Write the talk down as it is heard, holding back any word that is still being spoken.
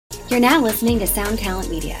You're now listening to Sound Talent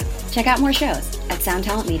Media. Check out more shows at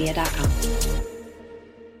soundtalentmedia.com.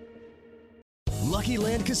 Lucky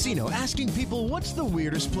Land Casino, asking people, what's the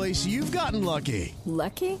weirdest place you've gotten lucky?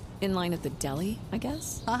 Lucky? In line at the deli, I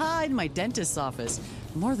guess? Aha, in my dentist's office.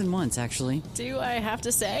 More than once, actually. Do I have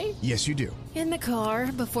to say? Yes, you do. In the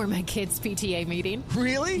car before my kids' PTA meeting.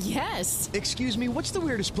 Really? Yes. Excuse me, what's the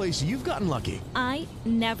weirdest place you've gotten lucky? I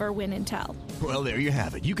never win and tell. Well, there you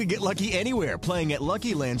have it. You can get lucky anywhere, playing at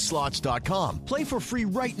LuckyLandSlots.com. Play for free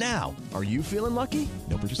right now. Are you feeling lucky?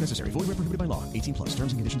 No purchase necessary. Void where prohibited by law. 18 plus.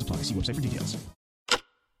 Terms and conditions apply. See website for details.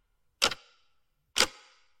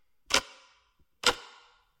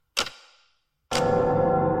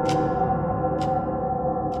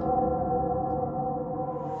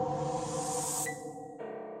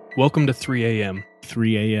 Welcome to 3 a.m.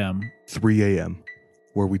 3 a.m. 3 a.m.,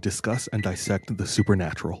 where we discuss and dissect the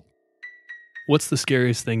supernatural. What's the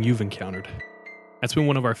scariest thing you've encountered? That's been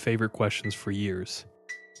one of our favorite questions for years.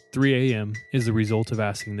 3 a.m. is the result of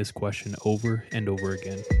asking this question over and over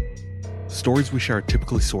again. Stories we share are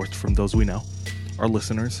typically sourced from those we know, our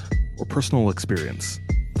listeners, or personal experience,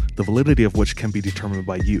 the validity of which can be determined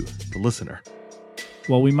by you, the listener.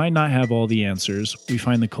 While we might not have all the answers, we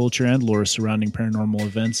find the culture and lore surrounding paranormal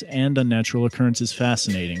events and unnatural occurrences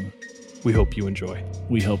fascinating. We hope you enjoy.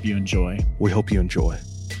 We hope you enjoy. We hope you enjoy.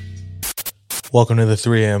 Welcome to the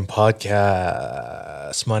 3 a.m.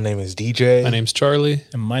 podcast. My name is DJ. My name's Charlie.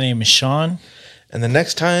 And my name is Sean. And the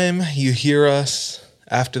next time you hear us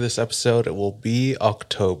after this episode, it will be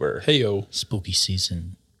October. Hey, yo. Spooky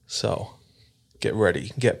season. So get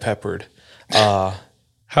ready. Get peppered. How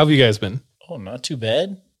have you guys been? Oh, not too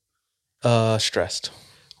bad. Stressed.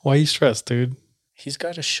 Why are you stressed, dude? He's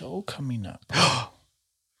got a show coming up.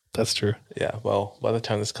 That's true. Yeah, well, by the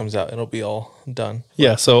time this comes out, it'll be all done.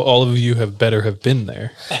 Yeah, so all of you have been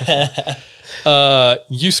there.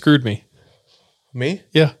 You screwed me. Me?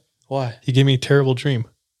 Yeah. Why? You gave me a terrible dream.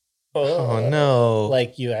 Oh, no.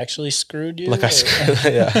 Like you actually screwed you? Like I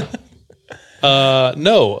screwed, yeah.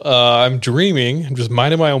 No, I'm dreaming. I'm just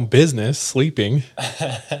minding my own business, sleeping.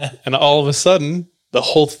 And all of a sudden, the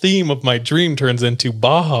whole theme of my dream turns into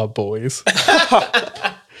Baja Boys.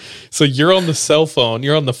 So you're on the cell phone,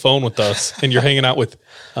 you're on the phone with us, and you're hanging out with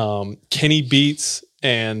Kenny Beats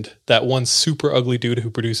and that one super ugly dude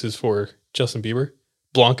who produces for Justin Bieber,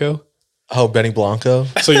 Blanco. Oh, Benny Blanco.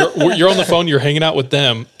 So you're on the phone, you're hanging out with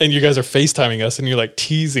them, and you guys are FaceTiming us, and you're like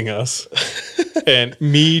teasing us. And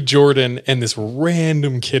me, Jordan, and this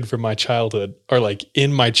random kid from my childhood are like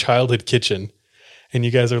in my childhood kitchen, and you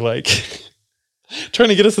guys are like trying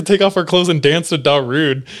to get us to take off our clothes and dance to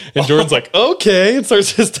Darude. And Jordan's like, okay, and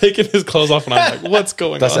starts just taking his clothes off, and I'm like, what's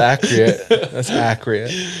going on? That's accurate. That's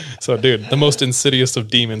accurate. So, dude, the most insidious of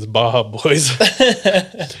demons, Baja Boys.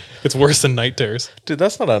 It's worse than night terrors. Dude,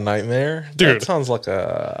 that's not a nightmare. Dude. That sounds like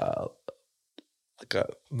the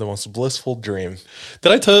most blissful dream.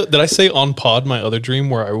 Did I say on pod my other dream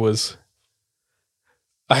where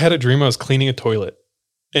I had a dream I was cleaning a toilet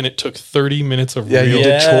and it took 30 minutes of real you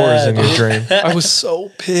did chores in your dream. I was so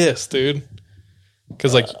pissed, dude.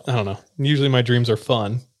 Because I don't know. Usually my dreams are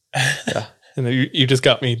fun. Yeah. And then you just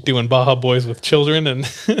got me doing Baja Boys with children. And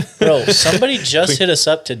Bro, somebody just hit us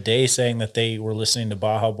up today saying that they were listening to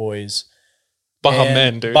Baja Boys. Baja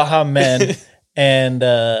Men, dude. Baja Men and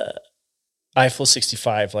Eiffel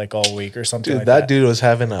 65 like all week or something like that. That dude was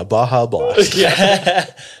having a Baja blast. Yeah.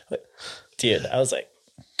 Dude, I was like,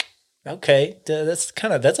 okay, that's a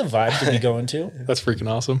vibe to be going to. That's freaking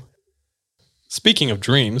awesome. Speaking of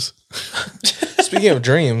dreams. Speaking of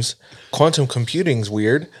dreams, quantum computing's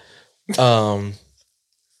weird. I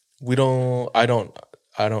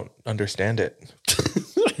don't understand it.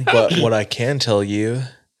 But what I can tell you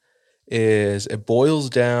is it boils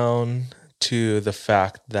down to the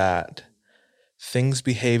fact that things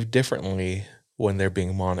behave differently when they're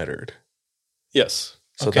being monitored. Yes.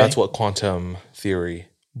 So that's what quantum theory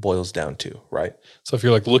boils down to, right? So if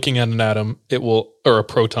you're like looking at an atom, or a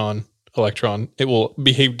proton, electron, it will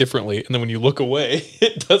behave differently. And then when you look away,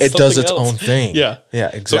 it does its own thing. Yeah. Yeah,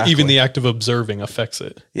 exactly. So even the act of observing affects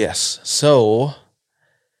it. Yes. So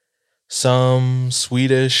some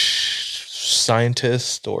Swedish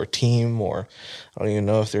scientist or team, or I don't even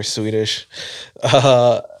know if they're Swedish,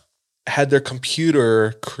 had their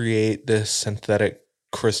computer create this synthetic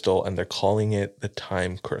crystal, and they're calling it the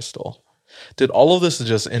time crystal. Dude, all of this is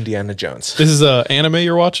just Indiana Jones. This is anime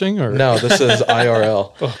you're watching? Or No, this is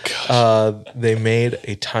IRL. Oh, gosh. They made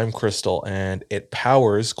a time crystal, and it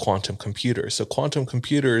powers quantum computers. So quantum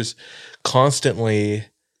computers constantly...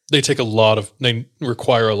 They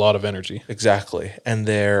require a lot of energy. Exactly. And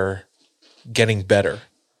they're getting better.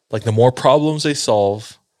 Like the more problems they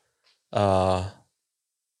solve,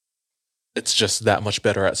 it's just that much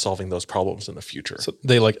better at solving those problems in the future. So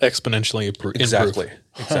they like exponentially improve. Exactly.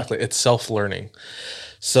 It's self-learning.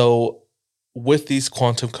 So with these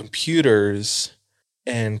quantum computers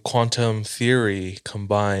and quantum theory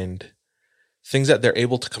combined, things that they're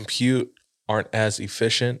able to compute aren't as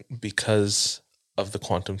efficient because of the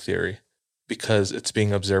quantum theory, because it's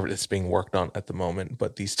being observed, it's being worked on at the moment.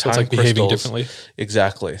 But these time it's like crystals, behaving differently.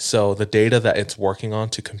 Exactly. So the data that it's working on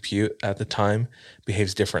to compute at the time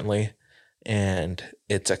behaves differently, and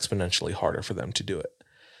it's exponentially harder for them to do it.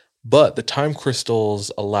 But the time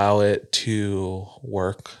crystals allow it to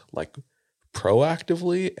work like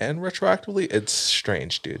proactively and retroactively. It's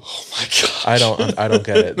strange, dude. Oh my gosh. I don't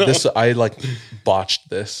get it. This I like botched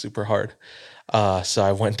this super hard. So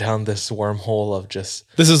I went down this wormhole of just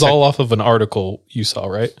This is all off of an article you saw,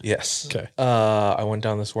 right? Yes. Okay. I went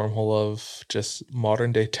down this wormhole of just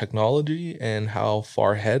modern day technology and how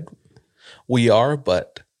far ahead we are,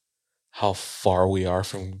 but how far we are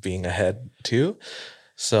from being ahead too.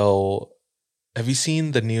 So have you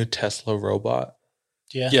seen the new Tesla robot?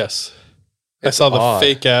 Yeah. Yes. It's I saw the odd.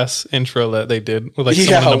 fake ass intro that they did with like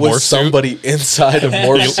someone in a with morph somebody inside a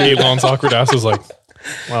morph suit. suit. Elon's awkward ass was like,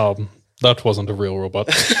 wow, that wasn't a real robot.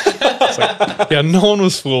 It's like, yeah, no one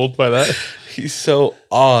was fooled by that. He's so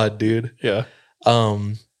odd, dude. Yeah.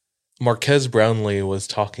 Marquez Brownlee was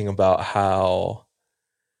talking about how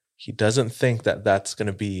he doesn't think that that's going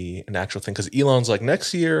to be an actual thing, because Elon's like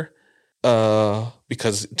next year,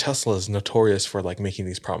 because Tesla is notorious for like making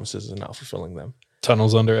these promises and not fulfilling them.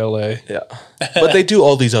 Tunnels under LA. Yeah. But they do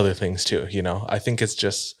all these other things too, you know. I think it's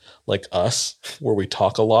just like us, where we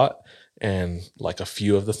talk a lot and like a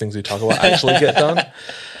few of the things we talk about actually get done.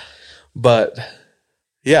 But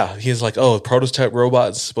yeah, he's like, oh, a prototype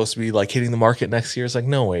robot is supposed to be like hitting the market next year. It's like,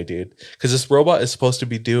 no way, dude. Because this robot is supposed to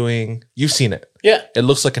be doing, you've seen it. Yeah. It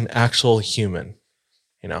looks like an actual human,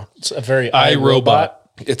 you know. It's a very iRobot.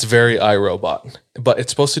 It's very iRobot. But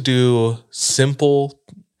it's supposed to do simple,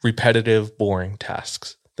 repetitive, boring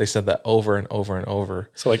tasks. They said that over and over and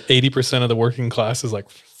over. So like 80% of the working class is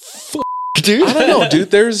like, fuck, dude. I don't know,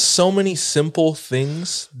 dude. There's so many simple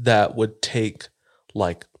things that would take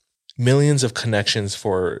like millions of connections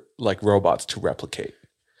for like robots to replicate,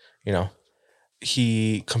 you know.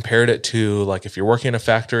 He compared it to like if you're working in a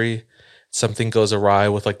factory, something goes awry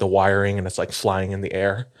with like the wiring and it's like flying in the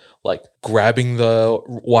air, like grabbing the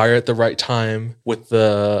wire at the right time with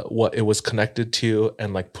the what it was connected to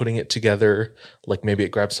and like putting it together, like maybe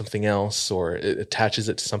it grabs something else or it attaches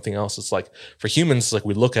it to something else. It's like for humans, like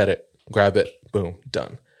we look at it, grab it, boom,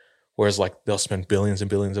 done. Whereas like they'll spend billions and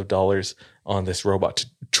billions of dollars on this robot to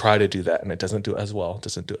try to do that, and it doesn't do it as well,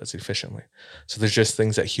 doesn't do it as efficiently. So there's just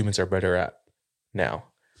things that humans are better at now.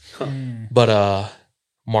 But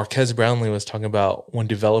Marquez Brownlee was talking about when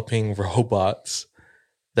developing robots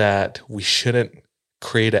that we shouldn't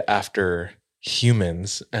create it after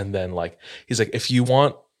humans. And then like, he's like, if you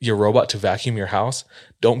want your robot to vacuum your house,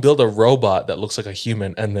 don't build a robot that looks like a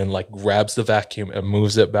human and then like grabs the vacuum and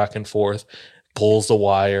moves it back and forth, pulls the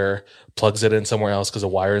wire, plugs it in somewhere else because the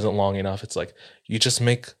wire isn't long enough. It's like, you just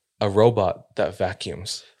make a robot that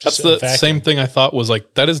vacuums. That's the same thing I thought was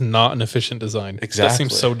like, that is not an efficient design. Exactly. That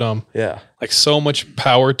seems so dumb. Yeah. Like so much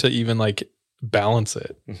power to even like balance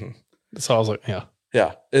it. Mm-hmm. So I was like, yeah.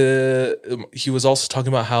 Yeah. He was also talking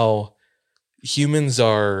about how he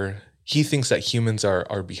thinks that humans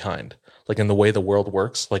are behind, like in the way the world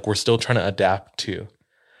works. Like we're still trying to adapt to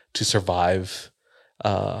survive.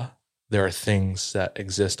 There are things that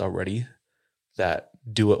exist already that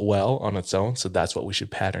do it well on its own. So that's what we should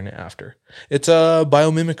pattern it after. It's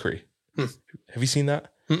biomimicry. Have you seen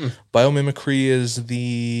that? Mm-mm. Biomimicry is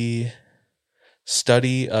the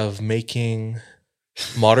study of making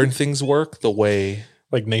modern things work the way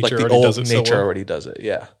like nature the already old does it. Nature so well. already does it.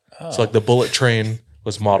 Yeah. Oh. So like the bullet train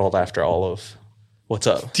was modeled after all of. What's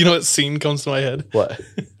up? Do you know what scene comes to my head? What?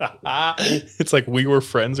 It's like We Were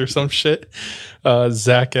Friends or some shit.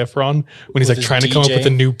 Zac Efron when he's like trying to come up with a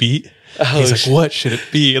new beat. He's like, what should it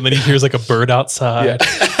be? And then he hears like a bird outside,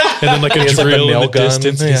 and then like a drill in the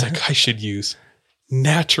distance. And he's like, I should use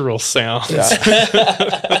natural sounds. Yeah.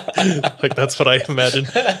 Like that's what I imagine.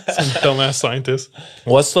 Some dumbass scientist.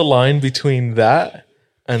 What's the line between that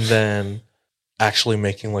and then actually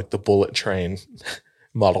making like the bullet train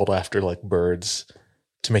modeled after like birds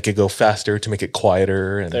to make it go faster, to make it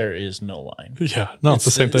quieter? And there is no line. Yeah, no, it's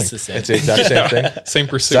the same thing. It's the exact same thing. Same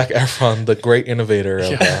pursuit. Zac Efron, the great innovator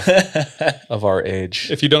of our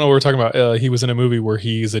age. If you don't know what we're talking about, he was in a movie where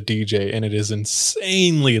he's a DJ, and it is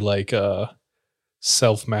insanely like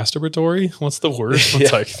self-masturbatory. What's the word?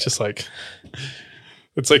 It's like just like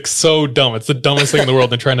It's like so dumb. It's the dumbest thing in the world.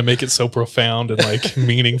 They're trying to make it so profound and like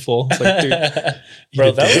meaningful. It's like, dude,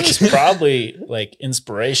 bro, that was probably like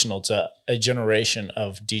inspirational to a generation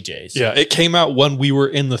of DJs. Yeah, it came out when we were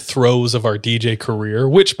in the throes of our DJ career,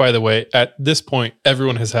 which, by the way, at this point,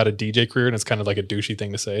 everyone has had a DJ career, and it's kind of like a douchey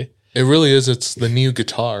thing to say. It really is. It's the new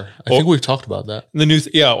guitar. I think we've talked about that. The new,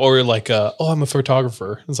 or like, oh, I'm a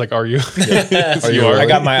photographer. It's like, are you? Yeah. Are you? I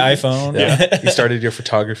got my iPhone. Yeah. You started your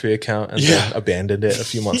photography account and then abandoned it a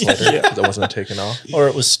few months later because it wasn't taken off. Or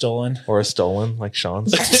it was stolen. Or stolen, like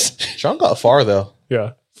Sean's. Sean got far though.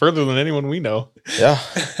 Yeah, further than anyone we know. Yeah.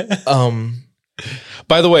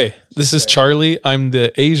 By the way, this is Charlie. I'm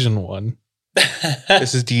the Asian one.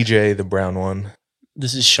 This is DJ, the brown one.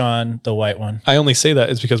 This is Sean, the white one. I only say that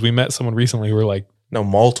is because we met someone recently who were like, no,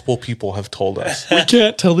 multiple people have told us. We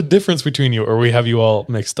can't tell the difference between you, or we have you all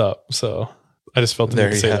mixed up. So I just felt the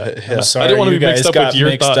need to say that. Yeah. I'm sorry, I didn't want to be guys mixed up got with your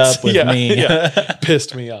mixed thoughts. up with me. Yeah.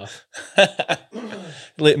 Pissed me off.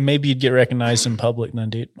 Maybe you'd get recognized in public then,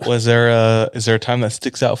 dude. Is there a time that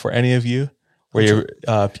sticks out for any of you where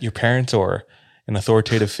your parents or an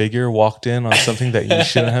authoritative figure walked in on something that you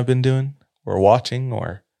shouldn't have been doing or watching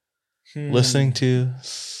or listening to?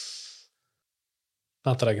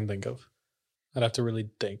 Not that I can think of. I'd have to really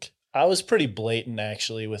think. I was pretty blatant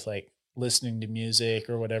actually with like listening to music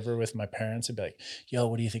or whatever with my parents. I'd be like, yo,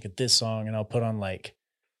 what do you think of this song? And I'll put on like,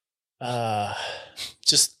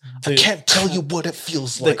 just I can't tell you what it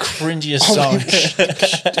feels the like. cringiest song.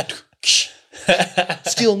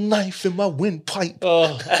 Steel knife in my windpipe.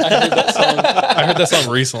 Oh, I heard that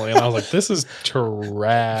song recently, and I was like, "This is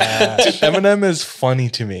trash." Eminem is funny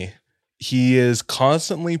to me. He is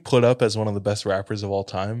constantly put up as one of the best rappers of all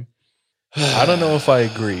time. I don't know if I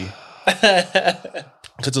agree.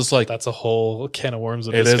 Because it's like that's a whole can of worms.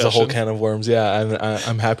 It is a whole can of worms. Yeah,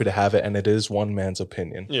 I'm happy to have it, and it is one man's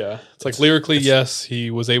opinion. Yeah, it's like lyrically, yes,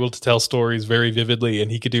 he was able to tell stories very vividly,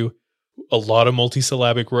 and he could do a lot of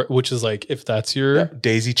multisyllabic, which is like if that's your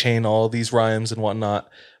daisy chain, all these rhymes and whatnot.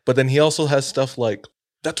 But then he also has stuff like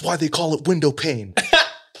that's why they call it window pane.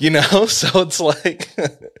 You know, so it's like or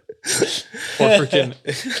freaking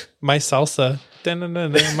my salsa,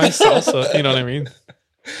 my salsa. You know what I mean?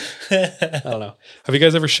 I don't know. Have you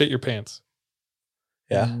guys ever shit your pants?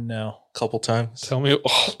 Yeah, no, a couple times. Tell me.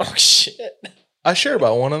 Oh shit! I share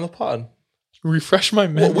about one on the pod. Refresh my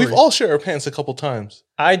memory. Well, we've all shared our pants a couple times.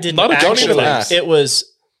 I didn't. Not a actually. ask. It was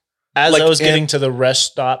as Like I was getting to the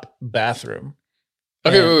rest stop bathroom.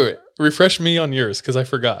 Okay, wait. Refresh me on yours because I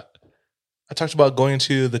forgot. I talked about going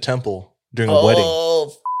to the temple during a wedding.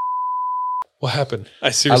 What happened? I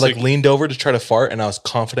I seriously leaned over to try to fart, and I was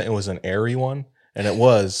confident it was an airy one, and it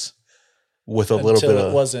was with a little bit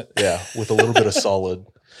of wasn't. Yeah, with a little bit of solid,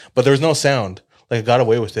 but there was no sound. Like I got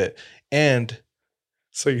away with it, and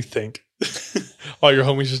So you think all your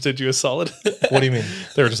homies just did you a solid? what do you mean?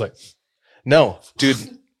 They were just like, No,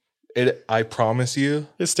 dude. I promise you,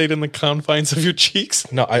 it stayed in the confines of your cheeks.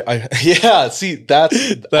 no. I yeah. See, that's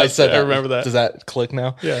I said. I remember that. Does that click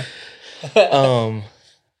now? Yeah.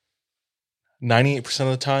 98% of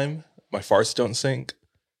the time, my farts don't stink,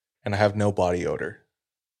 and I have no body odor.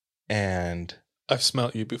 And I've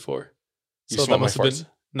smelt you before. You So smell that my must have farts?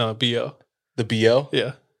 been no BO. the BO,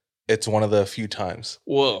 Yeah. it's one of the few times.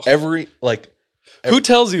 Whoa. Every Who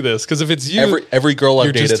tells you this? Because if it's you, every girl I've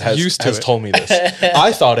you're dated just has used to it. told me this.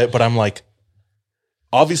 I thought it, but I'm like,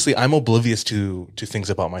 obviously, I'm oblivious to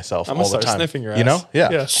things about myself I'm all gonna the start time. sniffing your ass. You know,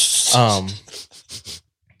 yeah. Yeah.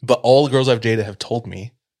 But all the girls I've dated have told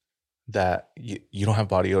me that you don't have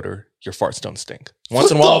body odor. Your farts don't stink. Once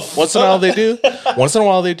in a while they do. Once in a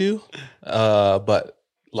while they do. But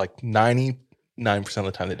like 99% of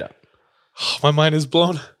the time they don't. My mind is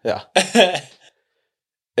blown. Yeah.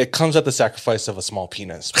 It comes at the sacrifice of a small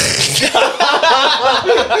penis. Dude,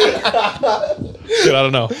 I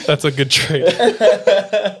don't know. That's a good trait.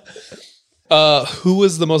 Who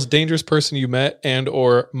was the most dangerous person you met and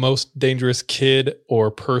or most dangerous kid or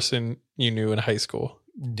person you knew in high school?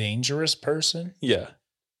 Dangerous person? Yeah.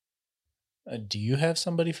 Do you have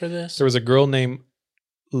somebody for this? There was a girl named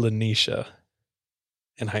Lanisha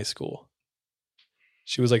in high school.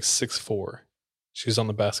 She was like 6'4". She was on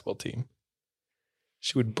the basketball team.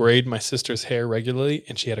 She would braid my sister's hair regularly,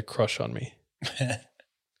 and she had a crush on me.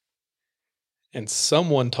 And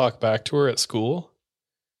someone talked back to her at school,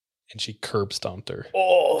 and she curb stomped her.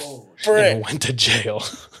 Oh, frick. And went to jail.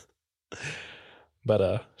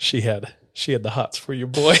 But she had the hots for you,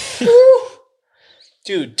 boy.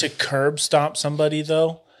 Dude, to curb stomp somebody,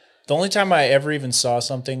 though, the only time I ever even saw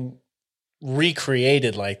something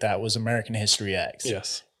recreated like that was American History X.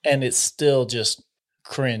 Yes. And it's still just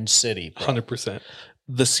cringe city, bro. 100%.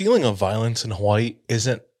 the ceiling of violence in Hawaii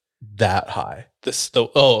isn't that high.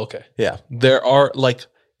 Okay. Yeah. There are like,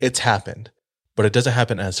 it's happened, but it doesn't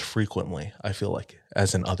happen as frequently, I feel like,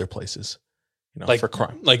 as in other places, like, for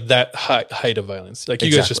crime. Like that height of violence. Like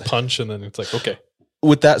you guys just punch and then it's like, okay.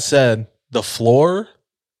 With that said, the floor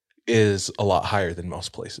is a lot higher than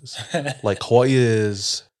most places. Like Hawaii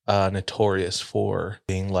is notorious for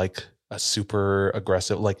being like a super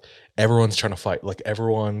aggressive, like everyone's trying to fight. Like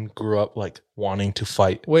everyone grew up like wanting to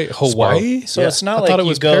fight. Wait, Hawaii? So it's not I like thought it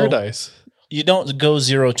was paradise. You don't go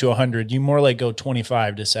 0 to 100. You more like go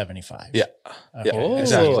 25 to 75. Yeah. Okay. Oh,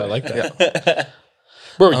 exactly. I like that.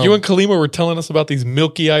 Bro, you and Kalima were telling us about these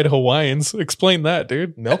milky-eyed Hawaiians. Explain that,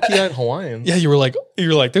 dude. Milky-eyed Hawaiians? Yeah, you were like,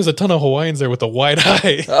 there's a ton of Hawaiians there with a wide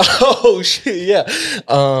eye. Oh, shit, yeah.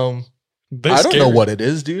 I don't know what it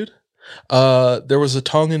is, dude. There was a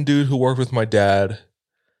Tongan dude who worked with my dad,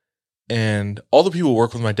 and all the people who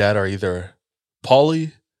work with my dad are either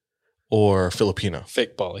Poly or Filipino.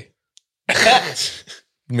 Fake Poly.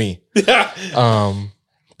 Me.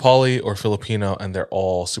 Poly or Filipino, and they're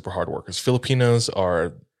all super hard workers. Filipinos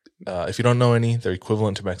are, if you don't know any, they're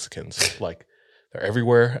equivalent to Mexicans. Like, they're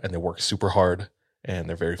everywhere, and they work super hard, and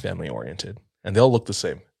they're very family-oriented. And they all look the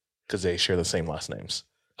same, because they share the same last names.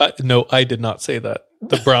 No, I did not say that.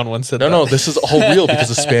 The brown one said that. No, this is all real, because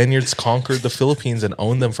the Spaniards conquered the Philippines and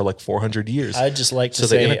owned them for like 400 years. I'd just like to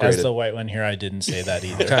say, as the white one here, I didn't say that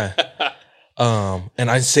either. Okay. And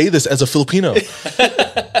I say this as a Filipino.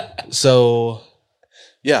 So...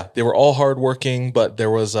 yeah, they were all hardworking, but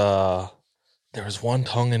there was one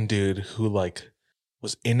Tongan dude who like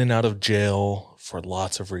was in and out of jail for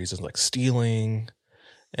lots of reasons, like stealing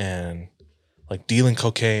and like dealing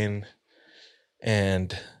cocaine.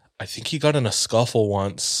 And I think he got in a scuffle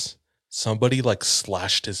once. Somebody like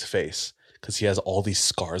slashed his face because he has all these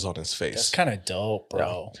scars on his face. That's kind of dope,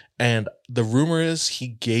 bro. Yeah. And the rumor is he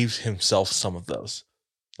gave himself some of those,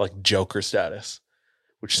 like Joker status.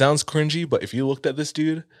 Which sounds cringy, but if you looked at this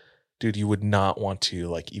dude, you would not want to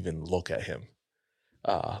like even look at him.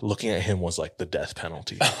 Looking at him was like the death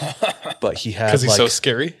penalty. But he has because he's so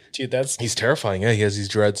scary, dude. He's terrifying. Yeah, he has these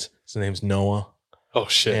dreads. His name's Noah. Oh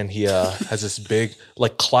shit! And he has this big,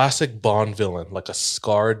 like classic Bond villain, like a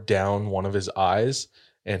scar down one of his eyes,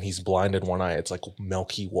 and he's blind in one eye. It's like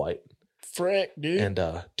milky white. Frick, dude. And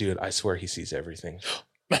dude, I swear he sees everything.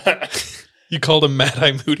 You called him Mad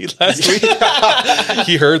Eye Moody last week.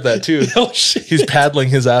 He heard that too. Oh shit! He's paddling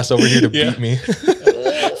his ass over here to beat me.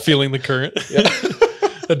 Feeling the current.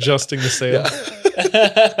 Adjusting the sail.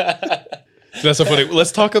 That's so funny.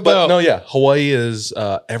 Let's talk about... Hawaii is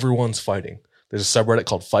everyone's fighting. There's a subreddit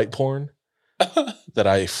called Fight Porn that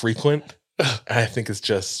I frequent. I think it's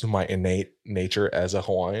just my innate nature as a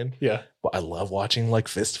Hawaiian. Yeah. But I love watching like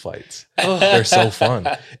fist fights. They're so fun.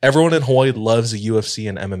 Everyone in Hawaii loves the UFC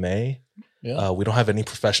and MMA. Yeah. We don't have any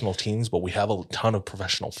professional teams, but we have a ton of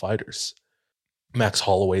professional fighters. Max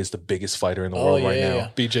Holloway is the biggest fighter in the world right now. Yeah.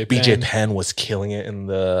 BJ Penn was killing it in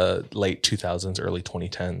the late 2000s, early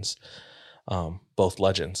 2010s. Both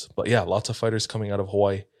legends. But yeah, lots of fighters coming out of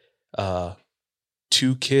Hawaii.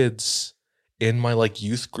 2 kids in my like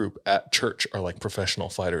youth group at church are like professional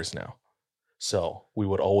fighters now. So we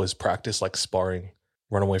would always practice like sparring,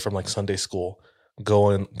 run away from like Sunday school, go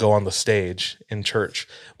on the stage in church.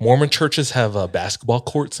 Mormon churches have basketball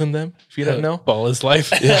courts in them, if you don't know. Ball is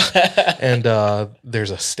life. Yeah. And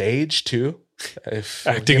there's a stage too.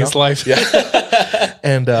 Acting is life. Yeah.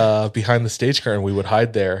 And behind the stage curtain, we would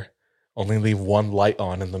hide there, only leave one light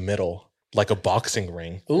on in the middle, like a boxing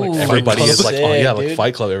ring. Ooh, like everybody is like, oh yeah, dude. like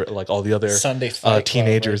Fight Club, like all the other Sunday Fight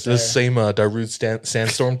teenagers. Club right the same Darude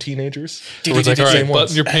Sandstorm teenagers. So it's like, all right,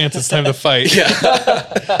 button your pants, it's time to fight.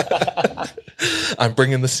 Yeah. I'm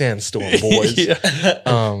bringing the sandstorm, boys.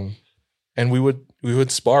 Yeah. And we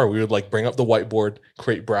would spar. We would like bring up the whiteboard,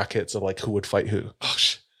 create brackets of like who would fight who. Oh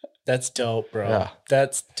shit. That's dope, bro. Yeah.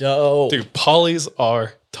 That's dope. Dude, polys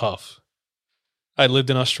are tough. I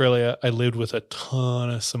lived in Australia. I lived with a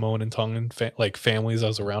ton of Samoan and Tongan families. I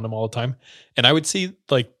was around them all the time. And I would see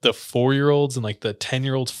like the 4-year-olds and like the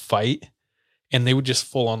 10-year-olds fight. And they would just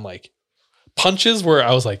full on like punches where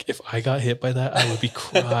I was like, if I got hit by that, I would be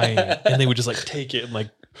crying. And they would just like take it and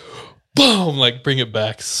like, boom, like bring it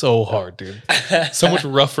back so hard, dude. So much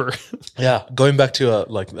rougher. Yeah. Going back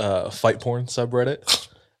to fight porn subreddit.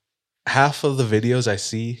 Half of the videos I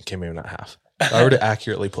see, okay, maybe not half. If I were to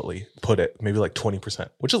accurately put it, maybe like 20%,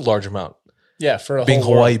 which is a large amount. Yeah, for a being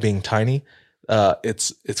whole Hawaii world. being tiny,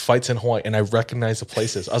 it's fights in Hawaii, and I recognize the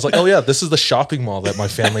places. I was like, oh yeah, this is the shopping mall that my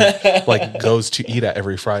family like goes to eat at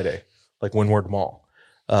every Friday, like Windward Mall.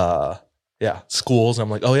 Yeah, schools. I'm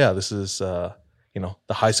like, oh yeah, this is the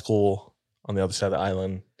high school on the other side of the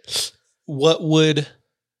island. What would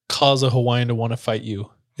cause a Hawaiian to want to fight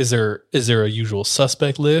you? Is there a usual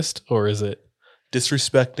suspect list, or is it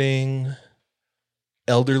Disrespecting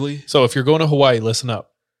elderly? so? If you're going to Hawaii, listen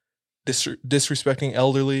up. Disrespecting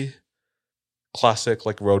elderly, classic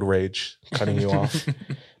like road rage, cutting you off.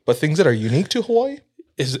 But things that are unique to Hawaii?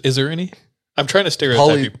 Is there any? I'm trying to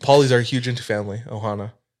stereotype people. Polys are huge into family.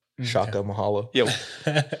 Ohana, Shaka, Mahalo.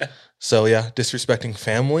 Yep. So yeah, disrespecting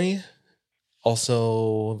family.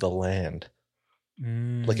 Also the land.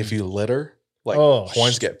 Like if you litter, like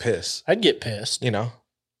Hawaiians get pissed. I'd get pissed. You know,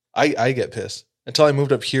 I get pissed. Until I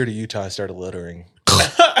moved up here to Utah, I started littering.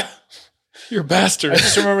 You're a bastard. I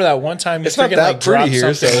just remember that one time. It's not that pretty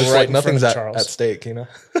here, so it's like in nothing's front at of Charles. stake, you know?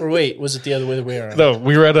 Or wait, was it the other way around? No,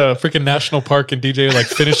 we were at a freaking national park and DJ like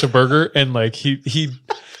finished a burger and like he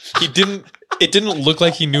didn't. It didn't look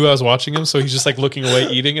like he knew I was watching him, so he's just like looking away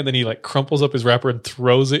eating, and then he like crumples up his wrapper and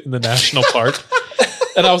throws it in the national park.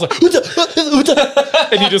 And I was like,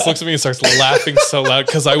 and he just looks at me and starts laughing so loud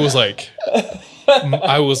because I was like,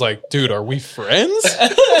 dude, are we friends?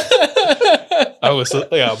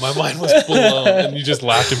 My mind was blown, and you just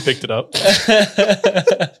laughed and picked it up.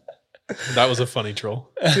 That was a funny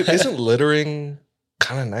troll. Dude, isn't littering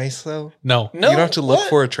kind of nice though? No. You don't have to look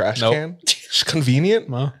for a trash Nope. can. It's convenient.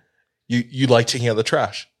 No. You like taking out the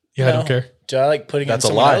trash. Yeah, I don't care. Do I like putting That's in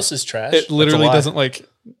a someone lie. else's trash? It literally lie. doesn't like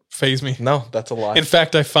phase me. No, that's a lie. In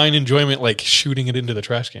fact, I find enjoyment like shooting it into the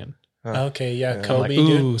trash can. Okay, yeah, I'm Kobe, like,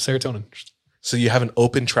 dude. ooh, serotonin. So you have an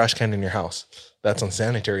open trash can in your house. That's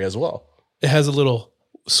unsanitary as well. It has a little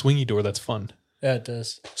swingy door that's fun. Yeah, it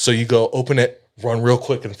does. So you go open it, run real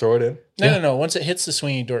quick, and throw it in? No. Once it hits the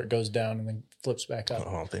swinging door, it goes down and then flips back up.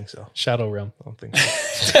 I don't think so. Shadow realm. I don't think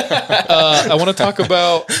so. I want to talk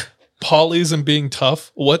about polys and being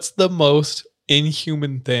tough. What's the most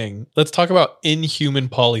inhuman thing? Let's talk about inhuman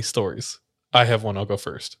poly stories. I have one. I'll go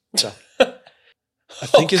first. I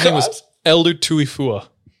think his name was Elder Tuifua,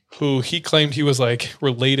 who he claimed he was like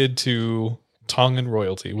related to Tongan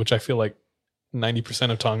royalty, which I feel like 90%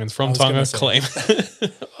 of Tongans from Tonga claim.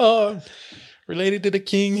 Oh, related to the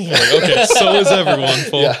king. Like, okay, so is everyone.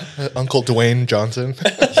 Fool. Yeah, Uncle Dwayne Johnson.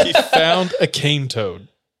 He found a cane toad,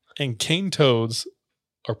 and cane toads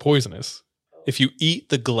are poisonous. If you eat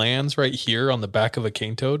the glands right here on the back of a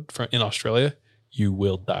cane toad in Australia, you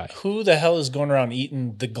will die. Who the hell is going around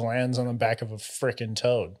eating the glands on the back of a frickin'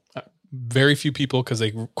 toad? Very few people, because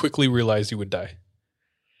they quickly realized you would die.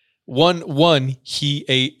 One, he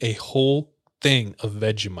ate a whole thing of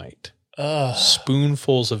Vegemite.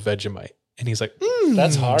 Spoonfuls of Vegemite. And he's like,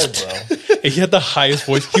 That's hard, bro. He had the highest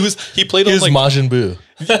voice. He played on like Majin Buu.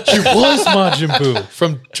 He was Majin Buu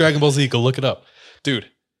from Dragon Ball Z. Go look it up. Dude.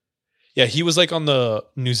 Yeah, he was like on the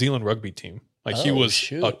New Zealand rugby team. Like he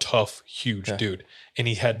was a tough, huge dude. And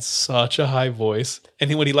he had such a high voice.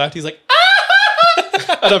 And when he laughed, he's like,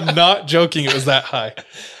 ah! And I'm not joking. It was that high.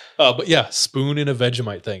 But yeah, spoon in a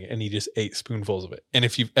Vegemite thing. And he just ate spoonfuls of it. And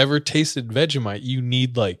if you've ever tasted Vegemite, you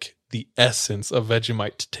need like the essence of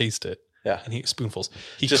Vegemite to taste it. Yeah. And he ate spoonfuls.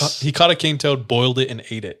 He caught a cane toad, boiled it, and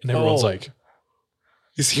ate it. And everyone's like,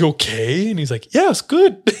 is he okay? And he's like, yeah, it's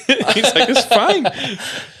good. He's like, it's fine.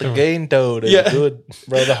 The cane toad is good.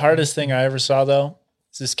 Bro, the hardest thing I ever saw, though,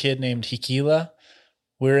 is this kid named Hikila.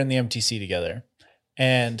 We were in the MTC together.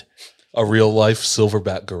 And a real life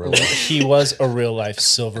silverback gorilla. He was a real life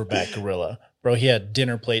silverback gorilla. Bro, he had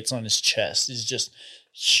dinner plates on his chest. He's just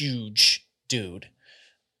huge dude.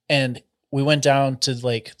 And we went down to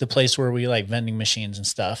like the place where we like vending machines and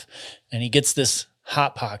stuff. And he gets this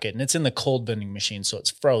Hot Pocket, and it's in the cold vending machine, so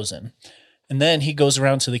it's frozen. And then he goes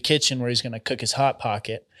around to the kitchen where he's going to cook his Hot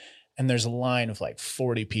Pocket, and there's a line of like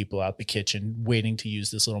 40 people out the kitchen waiting to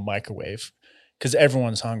use this little microwave because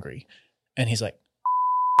everyone's hungry. And he's like,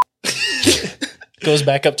 goes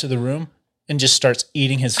back up to the room and just starts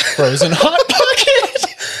eating his frozen Hot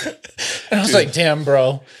Pocket. And I was like, damn,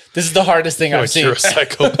 bro, this is the hardest thing I've seen. You're a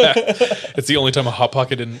psychopath. It's the only time a Hot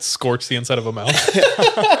Pocket didn't scorch the inside of a mouth.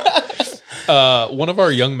 One of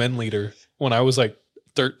our young men leader, when I was like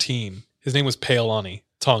 13, his name was Paolani,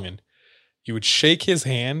 Tongan. You would shake his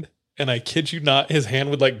hand, and I kid you not, his hand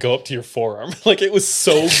would like go up to your forearm. Like it was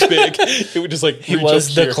so big. It would just like he reach was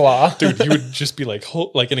up the here. claw. Dude, you would just be like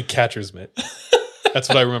in a catcher's mitt. That's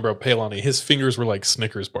what I remember of Paolani. His fingers were like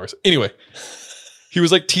Snickers bars. Anyway, he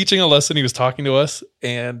was like teaching a lesson. He was talking to us,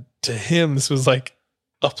 and to him, this was like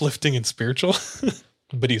uplifting and spiritual.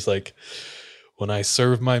 But he's like, when I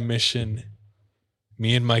serve my mission,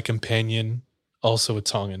 me and my companion, also a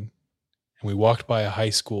Tongan, and we walked by a high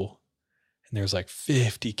school, and there's like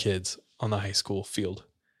 50 kids on the high school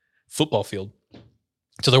football field.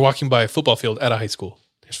 So they're walking by a football field at a high school.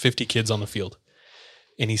 There's 50 kids on the field.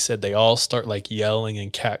 And he said they all start like yelling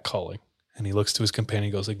and catcalling. And he looks to his companion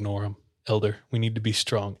and goes, ignore him. Elder, we need to be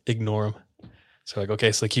strong. Ignore him. So like,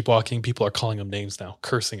 okay, so they keep walking. People are calling him names now,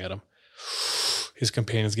 cursing at him. His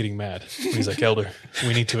companion's getting mad. He's like, Elder,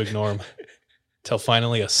 we need to ignore him. Till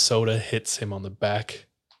finally a soda hits him on the back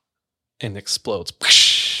and explodes,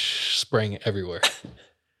 spraying it everywhere. And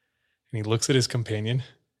he looks at his companion.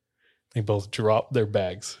 They both drop their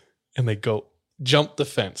bags and they go jump the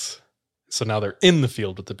fence. So now they're in the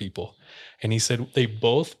field with the people. And he said they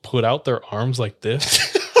both put out their arms like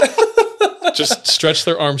this. Just stretched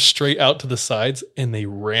their arms straight out to the sides and they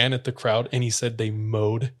ran at the crowd. And he said they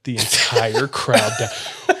mowed the entire crowd down.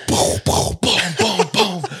 Boom, boom, boom, boom,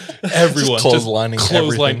 boom. Everyone just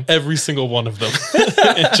clothesline every single one of them.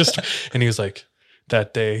 And he was like,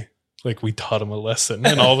 that day, like we taught him a lesson.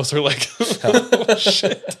 And all of us are like, oh,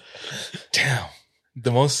 shit. Damn.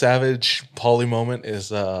 The most savage Pauly moment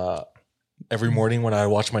is every morning when I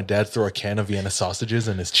watch my dad throw a can of Vienna sausages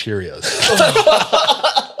in his Cheerios.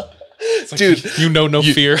 Like, dude, you know, no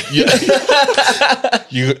fear. Are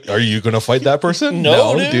you going to fight that person?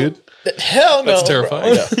 No, dude. Hell no. That's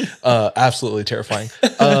terrifying. Absolutely terrifying.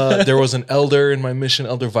 There was an elder in my mission,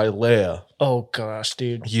 Elder Vilea. Oh gosh,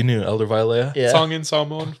 dude. You knew Elder Vilea? Yeah. Song in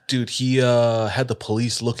Salmon. Dude, he had the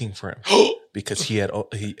police looking for him because he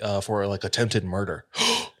for like attempted murder.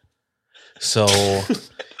 So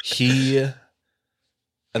he,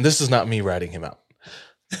 and this is not me ratting him out.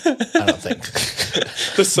 I don't think.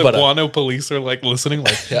 The Cebuano police are like listening,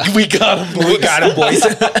 like, we got him, boys. We got him, boys.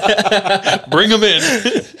 Bring him in.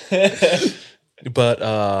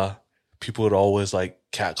 But people would always like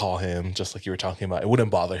catcall him, just like you were talking about. It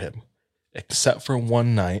wouldn't bother him, except for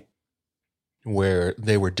one night where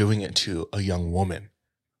they were doing it to a young woman.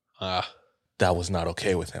 That was not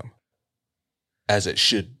okay with him, as it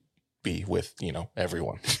should be with,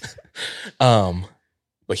 everyone.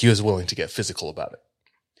 But he was willing to get physical about it.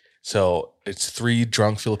 So it's 3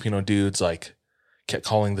 drunk Filipino dudes like kept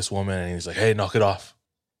calling this woman and he's like, hey, knock it off.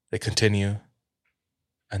 They continue.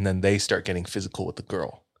 And then they start getting physical with the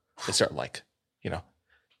girl. They start like,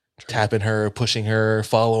 tapping her, pushing her,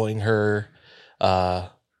 following her,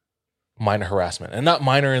 minor harassment. And not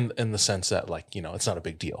minor in the sense that like, it's not a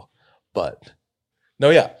big deal. But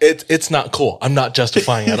no, yeah, it's not cool. I'm not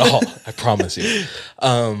justifying it at all. I promise you.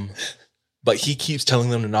 But he keeps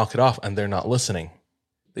telling them to knock it off and they're not listening.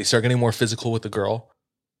 They start getting more physical with the girl,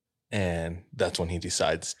 and that's when he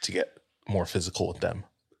decides to get more physical with them.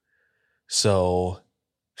 So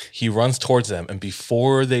he runs towards them, and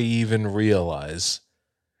before they even realize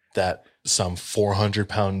that some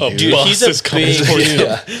 400-pound dude, he's a big dude.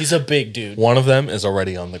 Yeah. He's a big dude. One of them is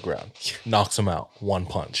already on the ground, knocks him out, one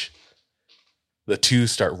punch. The 2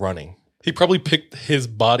 start running. He probably picked his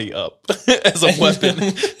body up as a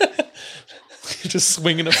weapon. Just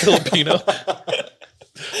swinging a Filipino.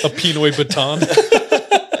 A Pinoy baton.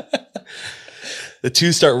 The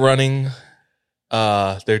 2 start running.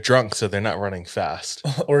 They're drunk, so they're not running fast.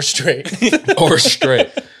 Or straight.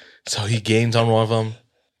 So he gains on one of them,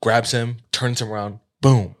 grabs him, turns him around,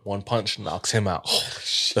 boom, one punch, knocks him out.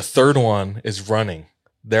 The 3rd one is running.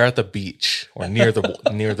 They're at the beach or near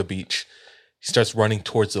the beach. He starts running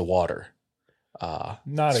towards the water.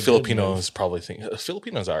 Not a Filipinos probably think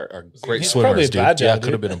Filipinos are great He's swimmers, dude. Bajiao, Yeah,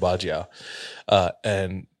 could have been a Bajiao.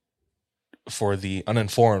 And for the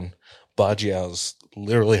uninformed, Bajiaos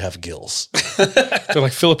literally have gills. They're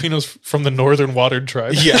like Filipinos from the northern watered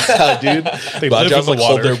tribe. Yeah, dude. They Bajiaos like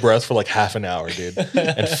hold their breath for like half an hour, dude,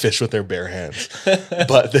 and fish with their bare hands.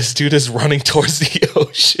 But this dude is running towards the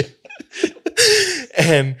ocean,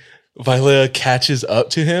 and Vilea catches up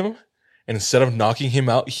to him. And instead of knocking him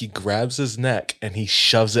out, he grabs his neck and he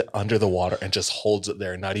shoves it under the water and just holds it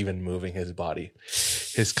there, not even moving his body.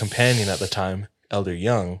 His companion at the time, Elder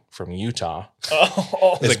Young from Utah,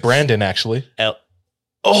 is like Brandon, actually.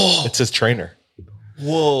 It's his trainer.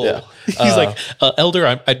 Whoa. Yeah. He's like,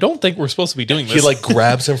 Elder, I don't think we're supposed to be doing this. He like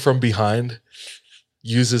grabs him from behind,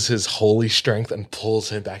 uses his holy strength and pulls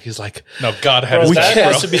him back. He's like, no, God has that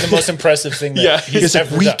has to be the most impressive thing that he's like,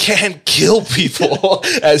 we can't kill people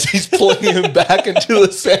as he's pulling him back into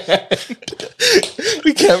the sand.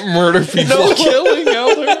 We can't murder people. No killing,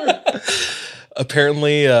 Elder.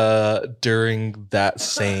 Apparently, during that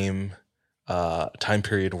same time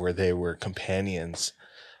period where they were companions,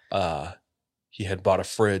 he had bought a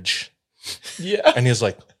fridge. Yeah. And he was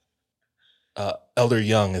like, Elder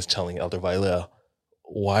Young is telling Elder Vilea,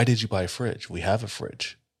 why did you buy a fridge? We have a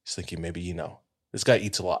fridge. He's thinking maybe, this guy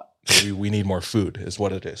eats a lot. Maybe we need more food is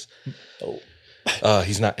what it is.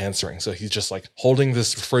 He's not answering. So he's just like holding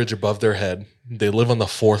this fridge above their head. They live on the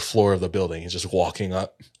 4th floor of the building. He's just walking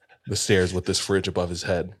up the stairs with this fridge above his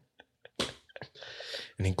head.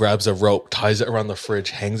 And he grabs a rope, ties it around the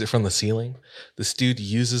fridge, hangs it from the ceiling. This dude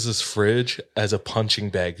uses his fridge as a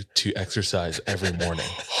punching bag to exercise every morning.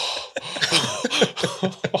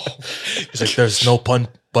 He's like, there's no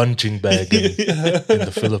punching bag in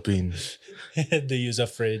the Philippines. They use a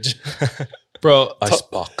fridge. Bro,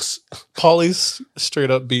 Icebox. Polly's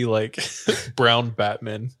straight up be like brown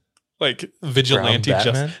Batman. Like vigilante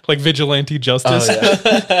Batman? vigilante justice. Oh,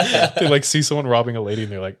 yeah. They like see someone robbing a lady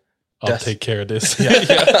and they're like, I'll take care of this.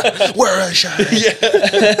 Yeah. Where is she?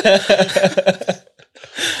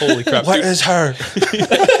 Holy crap. Where is her?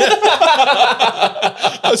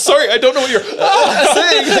 Sorry, I don't know what you're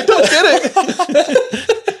saying. I don't get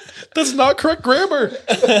it. That's not correct grammar.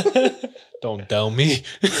 Don't down me.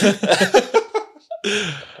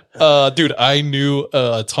 Dude, I knew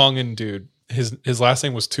a Tongan dude. His last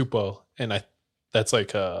name was Tupou, and that's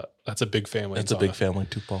a big family. It's a big family,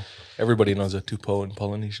 Tupou. Everybody knows a Tupou in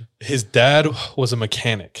Polynesia. His dad was a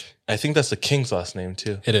mechanic. I think that's the king's last name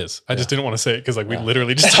too. It is. I just didn't want to say it because we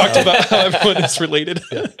literally just talked about how everyone is related.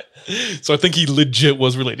 Yeah. So I think he legit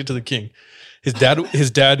was related to the king. His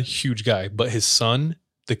dad, huge guy, but his son,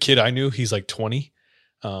 the kid I knew, he's like 20.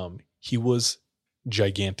 He was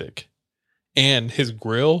gigantic, and his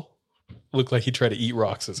grill looked like he tried to eat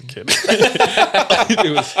rocks as a kid.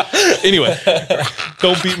 Anyway,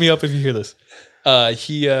 don't beat me up if you hear this.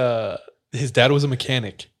 His dad was a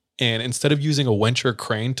mechanic, and instead of using a winch or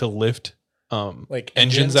crane to lift like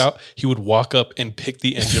engines out, he would walk up and pick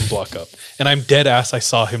the engine block up. And I'm dead ass. I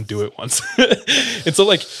saw him do it once. And so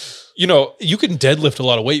like, you know, you can deadlift a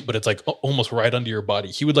lot of weight, but it's like almost right under your body.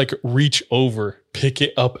 He would like reach over, pick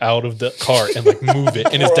it up out of the car and like move it.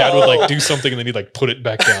 And his dad would like do something and then he'd like put it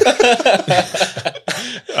back down.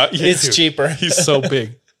 It's cheaper. He's so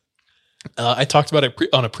big. I talked about it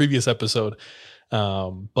on a previous episode,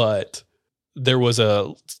 but there was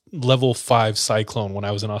a level 5 cyclone when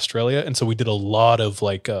I was in Australia. And so we did a lot of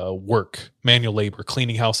like work, manual labor,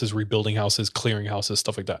 cleaning houses, rebuilding houses, clearing houses,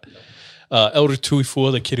 stuff like that. Elder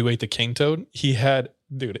Tuifua, the kid who ate the king toad,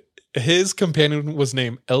 his companion was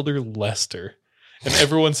named Elder Lester. And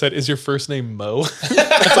everyone said, "Is your first name Mo?" That's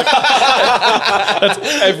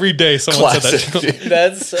every day someone Classic, said that. dude.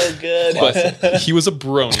 That's so good. But he was a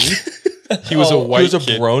brony. He was a white He was a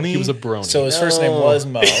kid. brony? He was a brony. So his first name was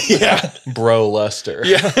Mo. yeah. Bro Lester.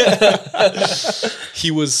 Yeah.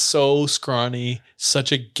 He was so scrawny,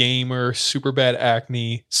 such a gamer, super bad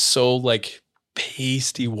acne, so like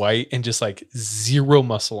pasty white and just like zero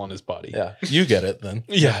muscle on his body. Yeah. You get it then.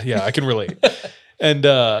 Yeah, I can relate. And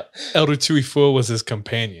Elder Tuifua was his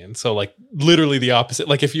companion. So like literally the opposite.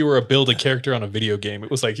 Like if you were a build a character on a video game,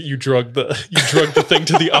 it was like you drug the thing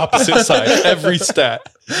to the opposite side, every stat.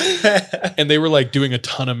 And they were like doing a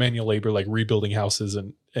ton of manual labor, like rebuilding houses,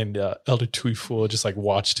 and Elder Tuifua just like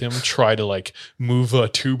watched him try to like move a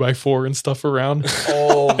 2x4 and stuff around.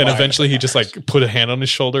 And eventually he just like put a hand on his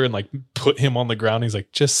shoulder and like put him on the ground. He's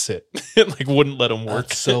like, just sit. And like wouldn't let him work.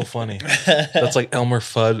 That's so funny. That's like Elmer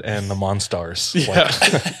Fudd and the Monstars. Yeah. Like,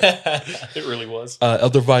 It really was.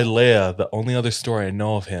 Elder Vailea, the only other story I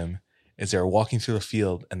know of him is they're walking through the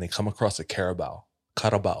field and they come across a carabao.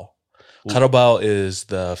 Carabao is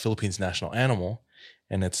the Philippines' national animal,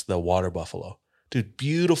 and it's the water buffalo. Dude,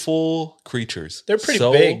 beautiful creatures. They're pretty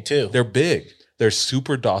big, too. They're big. They're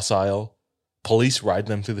super docile. Police ride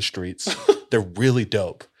them through the streets. They're really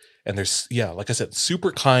dope. And they're, like I said,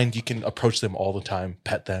 super kind. You can approach them all the time,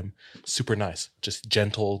 pet them. Super nice. Just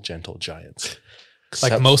gentle giants.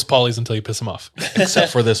 Like most polys until you piss them off.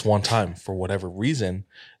 Except for this one time. For whatever reason,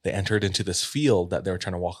 they entered into this field that they were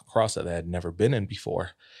trying to walk across that they had never been in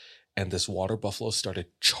before. And this water buffalo started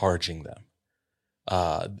charging them.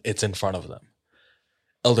 It's in front of them.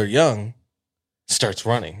 Elder Young starts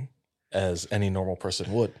running, as any normal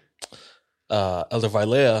person would. Elder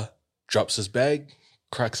Vailea drops his bag,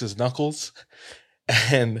 cracks his knuckles,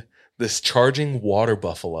 and this charging water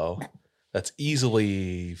buffalo that's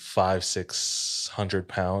easily 500-600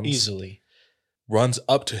 pounds Easily. runs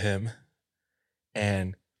up to him,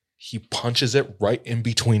 and he punches it right in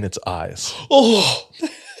between its eyes. Oh,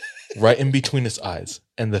 Right in between its eyes.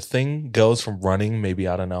 And the thing goes from running maybe,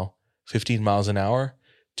 15 miles an hour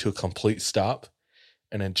to a complete stop.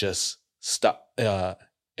 And it just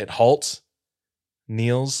it halts,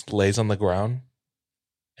 kneels, lays on the ground,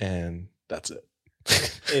 and that's it.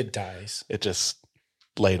 It dies. It just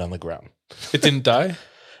laid on the ground. it didn't die?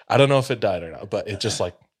 I don't know if it died or not, but it just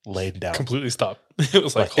like laid down. Completely stopped. It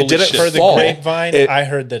was like, It holy didn't shit. For the fall. grapevine, It- I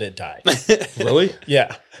heard that it died. Really?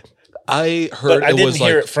 Yeah. I heard But I it didn't was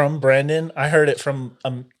hear like it from Brandon. I heard it from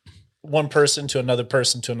one person to another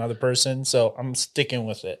person to another person. So I'm sticking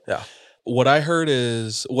with it. yeah. What I heard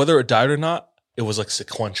is whether it died or not, it was like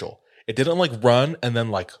sequential. It didn't like run and then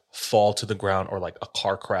like fall to the ground or like a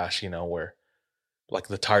car crash, where like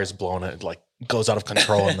the tire's blown and it like goes out of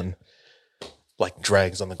control and then like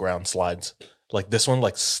drags on the ground, slides. Like this one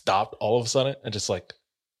like stopped all of a sudden and just like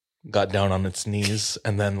got down on its knees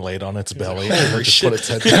and then laid on its belly and then just put its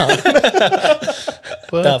head down.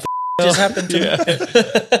 What the just happened to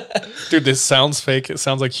me? Dude, this sounds fake. It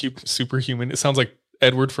sounds like superhuman. It sounds like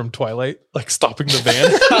Edward from Twilight, like stopping the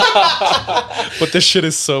van. But this shit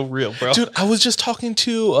is so real, bro. Dude, I was just talking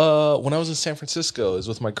to when I was in San Francisco, is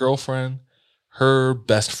with my girlfriend, her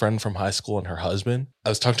best friend from high school, and her husband. I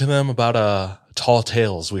was talking to them about tall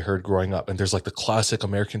tales we heard growing up, and there's like the classic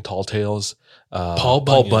American tall tales, Paul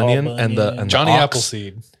Bunyan and the Johnny Ox.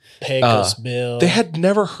 Appleseed, Pecos Bill. They had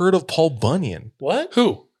never heard of Paul Bunyan. What?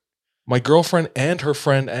 Who? My girlfriend and her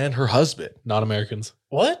friend and her husband. Not Americans.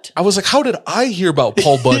 What? I was like, how did I hear about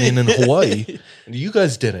Paul Bunyan in Hawaii? And you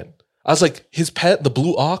guys didn't. I was like, his pet, the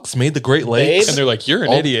blue ox, made the Great Lakes. And they're like, you're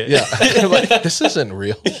an idiot. Yeah. Like, this isn't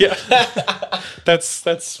real. Yeah. That's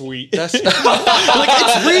sweet. That's like,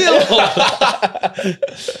 it's real.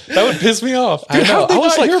 That would piss me off. Dude, how did I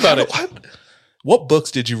was like, hear about it? What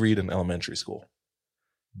books did you read in elementary school?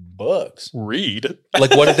 Books. Read?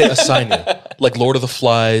 Like, what did they assign you? Like Lord of the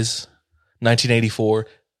Flies, 1984.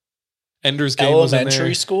 Ender's Game was in Elementary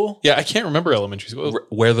there. school? Yeah, I can't remember elementary school.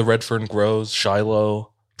 Where the Red Fern Grows,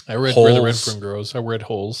 Shiloh. I read Holes. Where the Red Fern Grows. I read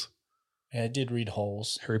Holes. Yeah, I did read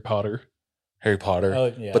Holes. Harry Potter.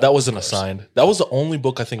 Oh, yeah, but that wasn't of course. assigned. That was the only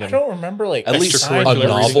book I think I don't remember like at least assigned a books,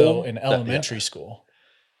 novel though, in elementary school.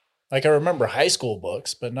 Like I remember high school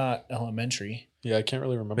books, but not elementary. Yeah, I can't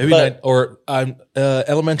really remember. Maybe not, or I'm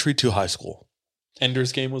elementary to high school.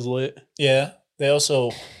 Ender's Game was lit. Yeah. They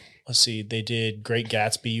also, let's see, they did Great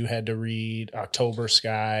Gatsby. You had to read October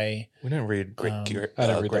Sky. We didn't read Great I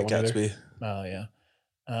didn't read Great that one either. Gatsby. Oh yeah.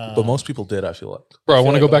 But most people did, I feel like. Bro, I feel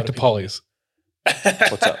want to like go a back lot to of people Polly's.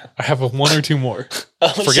 What's up? I have one or two more.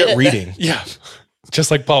 Forget shit. reading. Yeah.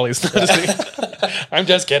 Just like Polly's. I'm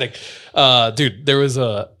just kidding. Dude, there was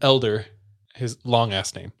a elder, his long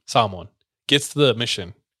ass name, Someone, gets to the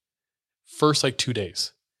mission. First like 2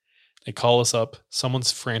 days. They call us up.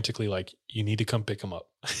 Someone's frantically like, you need to come pick him up.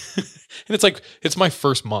 And it's like, it's my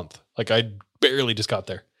first month. Like I barely just got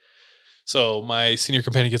there. So my senior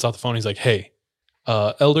companion gets off the phone. He's like, hey,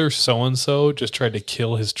 elder so-and-so just tried to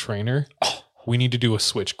kill his trainer. We need to do a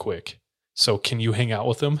switch quick. So can you hang out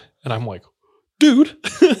with him? And I'm like, dude,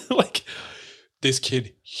 like this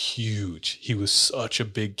kid, huge. He was such a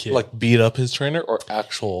big kid. Like beat up his trainer or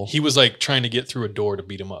actual? He was like trying to get through a door to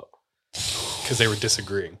beat him up because they were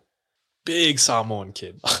disagreeing. Big Samoan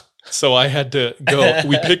kid. So I had to go.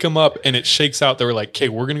 We pick him up and it shakes out. They were like, okay,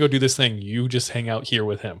 we're going to go do this thing. You just hang out here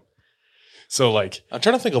with him. So like, I'm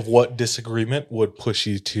trying to think of what disagreement would push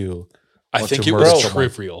you to. I think it was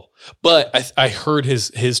trivial, but I heard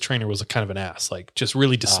his trainer was a kind of an ass, like just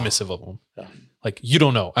really dismissive of him. Yeah. Like, you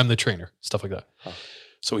don't know, I'm the trainer, stuff like that.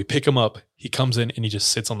 So we pick him up, he comes in and he just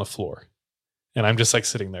sits on the floor. And I'm just like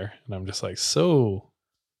sitting there and I'm just like, so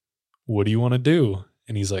what do you want to do?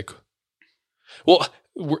 And he's like, well,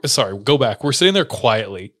 sorry, go back. We're sitting there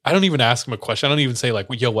quietly. I don't even ask him a question. I don't even say like,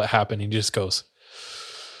 yo, what happened? He just goes,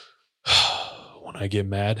 when I get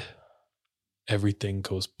mad, everything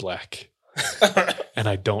goes black. And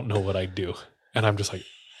I don't know what I do. And I'm just like,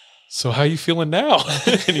 so how you feeling now?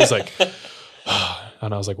 And he's like,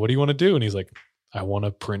 and I was like, what do you want to do? And he's like, I want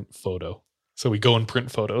to print photo. So we go and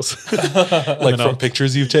print photos. Like from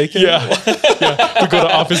pictures you've taken? Yeah. We go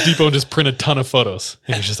to Office Depot and just print a ton of photos.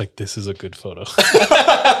 And he's just like, this is a good photo.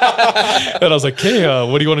 And I was like, hey,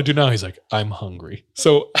 what do you want to do now? He's like, I'm hungry.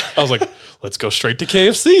 So I was like, let's go straight to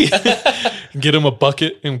KFC. Get him a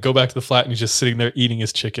bucket and go back to the flat. And he's just sitting there eating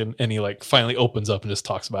his chicken. And he like finally opens up and just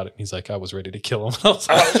talks about it. And he's like, I was ready to kill him. I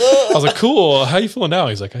was like, cool. How you feeling now?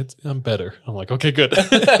 He's like, I'm better. I'm like, okay, good.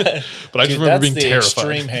 But I just remember being terrified.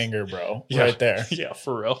 Extreme hanger, bro. Yeah. Right there. Yeah,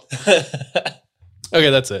 for real. Okay,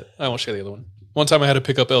 that's it. I won't share the other one. One time I had to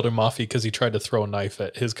pick up Elder Mafi because he tried to throw a knife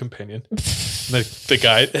at his companion. The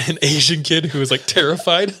guy, an Asian kid who was like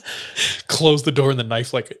terrified, closed the door and the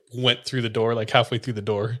knife like went through the door, like halfway through the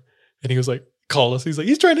door. And he was like, call us. He's like,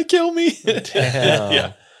 he's trying to kill me. Damn.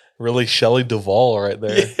 Yeah. Really Shelley Duvall right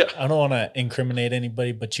there. Yeah. I don't want to incriminate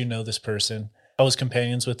anybody, but you know this person. I was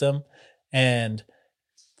companions with them. And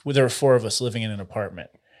there were 4 of us living in an apartment.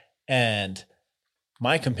 And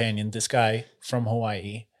my companion, this guy from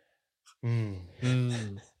Hawaii, and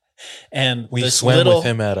we this swam little, with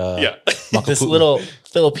him at this little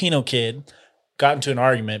Filipino kid got into an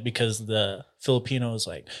argument because the Filipino was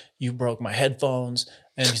like, you broke my headphones.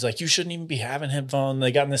 And he's like, you shouldn't even be having headphones.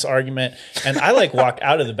 They got in this argument. And I like walk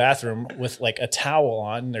out of the bathroom with like a towel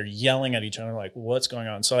on. And they're yelling at each other like, what's going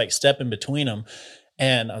on? So I like step in between them.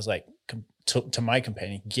 And I was like, to my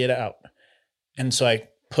companion, get out. And so I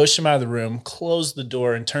pushed him out of the room, closed the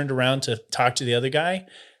door, and turned around to talk to the other guy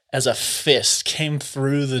as a fist came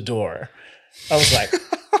through the door. I was like,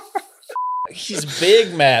 he's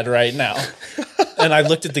big mad right now. And I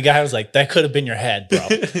looked at the guy. I was like, that could have been your head, bro.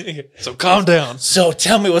 So calm down. So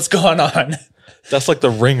tell me what's going on. That's like The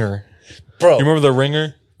Ringer. Bro. You remember The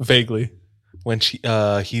Ringer? Vaguely. When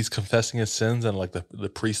he's confessing his sins and like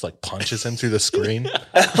the priest like punches him through the screen.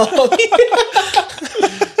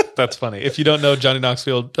 That's funny. If you don't know, Johnny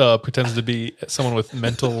Knoxville pretends to be someone with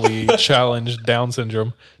mentally challenged Down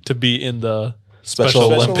syndrome to be in the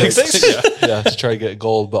Special Olympics. Yeah, to try to get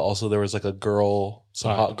gold. But also there was like a girl,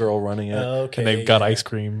 hot girl running it. Okay. And they got ice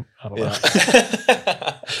cream. I don't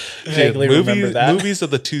know. Vaguely remember that. Movies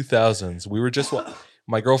of the 2000s. We were just,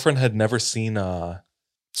 my girlfriend had never seen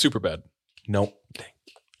Superbad. Nope.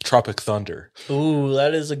 Tropic Thunder. Ooh,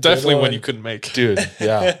 that is a good Definitely one. one you couldn't make. Dude,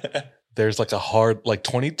 yeah. There's like a hard, like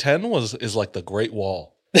 2010 is like the Great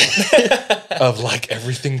Wall of like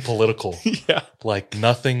everything political. Yeah. Like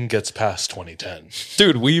nothing gets past 2010.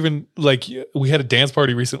 Dude, we even we had a dance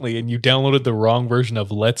party recently and you downloaded the wrong version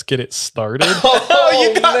of Let's Get It Started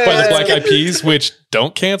by the Black Eyed Peas, which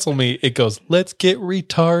don't cancel me. It goes, let's get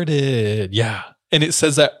retarded. Yeah. And it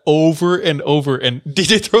says that over and over, and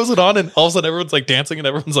DJ throws it on, and all of a sudden everyone's like dancing, and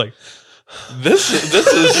everyone's like, "This is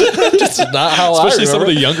just not how." Especially I some of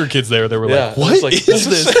the younger kids there, they were like, "What is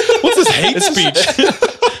this? What's this hate speech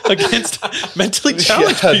against mentally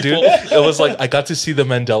challenged people?" Dude, it was like I got to see the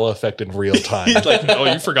Mandela effect in real time. He's like, "No,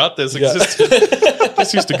 you forgot this existed.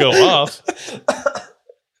 This used to go off."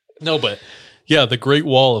 No, but yeah, the Great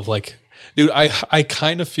Wall of like, dude, I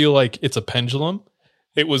kind of feel like it's a pendulum.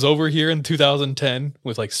 It was over here in 2010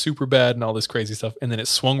 with like Superbad and all this crazy stuff. And then it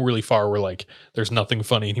swung really far where like there's nothing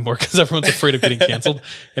funny anymore because everyone's afraid of getting canceled.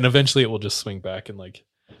 And eventually it will just swing back and like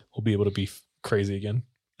we'll be able to be crazy again.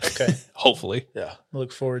 Okay. Hopefully. Yeah.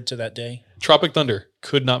 Look forward to that day. Tropic Thunder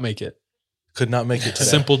could not make it. Could not make it today.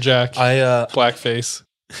 Simple Jack. Blackface.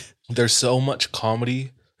 There's so much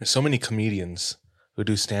comedy. There's so many comedians who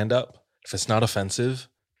do stand up. If it's not offensive,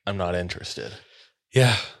 I'm not interested.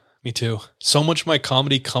 Yeah. Me too. So much of my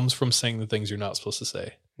comedy comes from saying the things you're not supposed to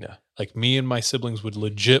say. Yeah. Like me and my siblings would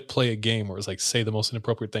legit play a game where it's like say the most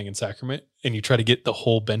inappropriate thing in sacrament and you try to get the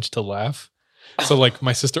whole bench to laugh. So like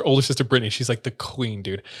my older sister Brittany, she's like the queen,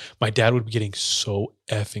 dude. My dad would be getting so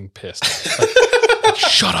effing pissed. Like,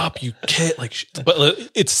 shut up, you kid. Like,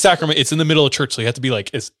 but it's sacrament. It's in the middle of church. So you have to be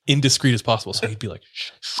like as indiscreet as possible. So he'd be like,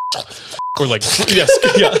 shut or like, yes,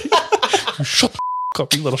 yeah. Shut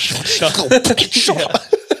up, you little shut up.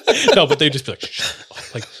 No, but they'd just be like, shut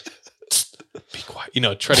up. Like, be quiet. You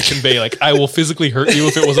know, try to convey like, I will physically hurt you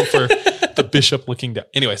if it wasn't for the bishop looking down.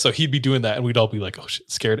 Anyway, so he'd be doing that and we'd all be like, oh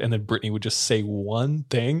shit, scared. And then Brittany would just say one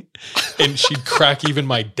thing and she'd crack even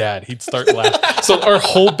my dad. He'd start laughing. So our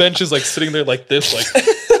whole bench is like sitting there like this, like,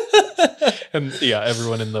 and yeah,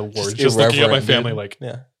 everyone in the ward just looking at my family like,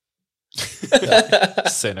 yeah.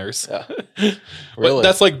 Sinners. Yeah. Really?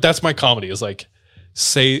 But that's my comedy is like,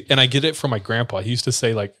 say, and I get it from my grandpa. He used to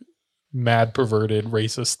say like mad, perverted,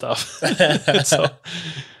 racist stuff. And so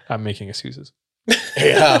I'm making excuses.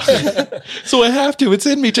 Yeah. So I have to. It's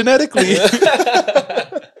in me genetically.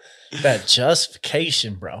 That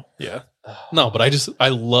justification, bro. Yeah. No, but I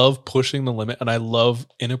love pushing the limit and I love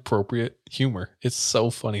inappropriate humor. It's so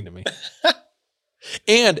funny to me.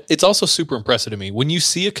 And it's also super impressive to me. When you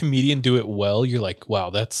see a comedian do it well, you're like,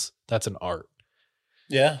 wow, that's an art.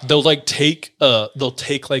 Yeah. They'll take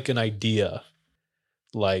like an idea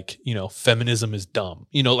like, you know, feminism is dumb,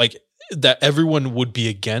 you know, like that everyone would be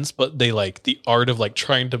against, but they like the art of like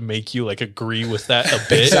trying to make you like agree with that a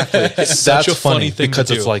bit. Exactly. It's such a funny thing because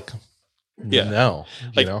to do. it's like, yeah, no,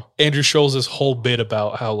 like you know? Andrew Scholl's this whole bit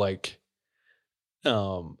about how like,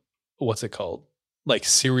 what's it called? Like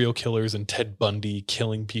serial killers and Ted Bundy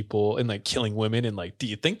killing people and like killing women and like, do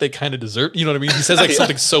you think they kind of deserve? You know what I mean? He says like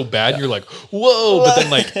something so bad, you're like, whoa! But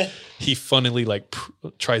then like he funnily like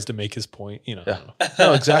tries to make his point. You know? Yeah.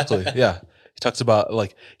 No, exactly. Yeah. He talks about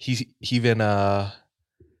like he even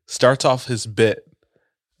starts off his bit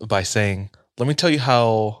by saying, "Let me tell you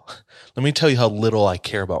how little I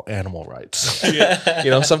care about animal rights." Yeah.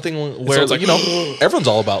 You know, something where like, you know everyone's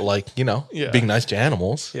all about like you know Yeah. being nice to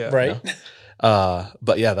animals. Yeah. Right. You know?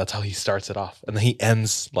 But yeah, that's how he starts it off. And then he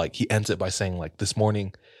ends it by saying like, this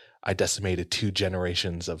morning I decimated 2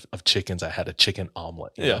 generations of chickens. I had a chicken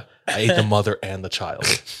omelet. you Yeah. know? I ate the mother and the child.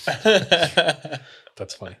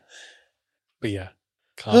 That's funny. But yeah.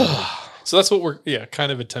 Comedy. So that's what we're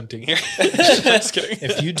kind of attempting here. Just kidding.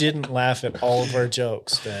 If you didn't laugh at all of our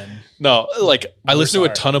jokes, then No, like I We're listen to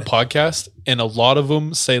a sorry. ton of podcasts, and a lot of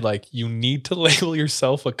them say like you need to label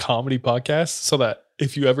yourself a comedy podcast so that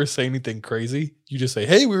if you ever say anything crazy, you just say,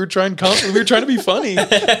 "Hey, we were trying to be funny."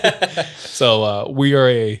 So we are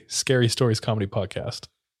a Scary Stories comedy podcast,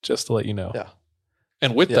 just to let you know. Yeah.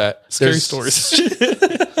 And with Yeah. that, scary There's-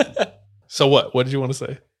 stories. So what? What did you want to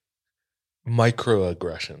say?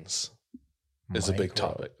 Microaggressions is a big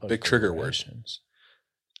topic, big trigger word. Microaggressions.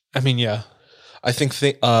 I mean, yeah. I think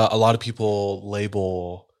a lot of people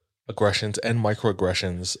label aggressions and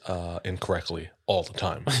microaggressions incorrectly all the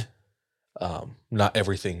time. Not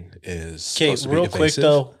everything is Okay, supposed to be real quick evasive.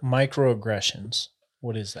 though, microaggressions.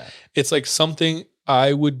 What is that? It's like something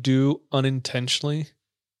I would do unintentionally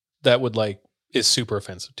that would like is super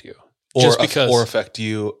offensive to you. or affect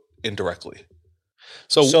you indirectly.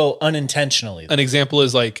 So unintentionally. An example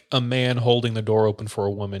is like a man holding the door open for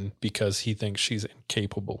a woman because he thinks she's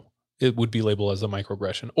incapable. It would be labeled as a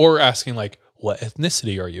microaggression. Or asking like, what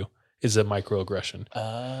ethnicity are you? Is a microaggression.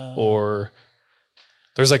 Or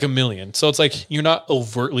there's like a million. So it's like you're not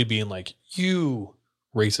overtly being like, you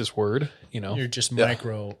racist word, you know? You're just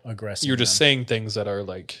microaggressive. You're just saying things that are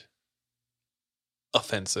like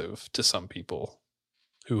offensive to some people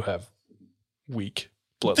who have weak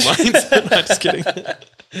bloodlines. I'm just kidding.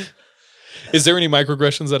 Is there any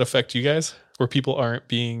microaggressions that affect you guys where people aren't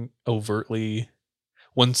being overtly?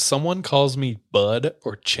 When someone calls me bud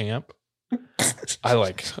or champ, I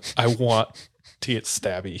want to get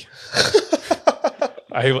stabby.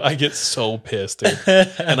 I get so pissed, dude.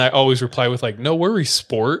 And I always reply with like, no worries,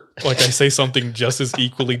 sport. Like I say something just as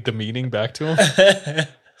equally demeaning back to him.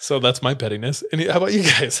 So that's my pettiness. And how about you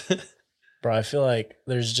guys? Bro, I feel like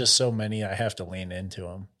there's just so many I have to lean into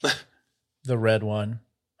them. The red one,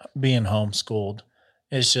 being homeschooled,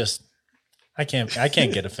 it's just I can't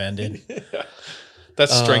get offended.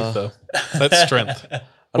 That's strength, though. That's strength.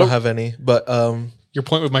 I don't have any, but Your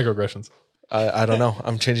point with microaggressions. I don't know.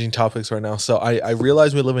 I'm changing topics right now. So I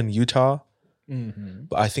realize we live in Utah,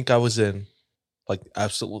 but I think I was in like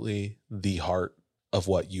absolutely the heart of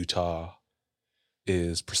what Utah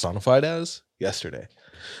is personified as yesterday.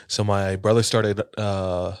 So my brother started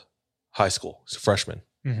high school. He's a freshman,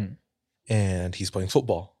 and he's playing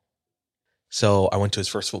football. So I went to his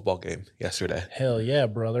first football game yesterday. Hell yeah,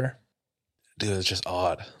 brother. Dude, it's just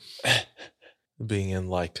odd being in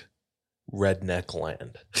like redneck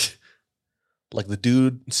land. Like the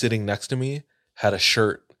dude sitting next to me had a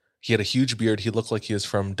shirt. He had a huge beard. He looked like he was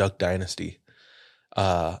from Duck Dynasty.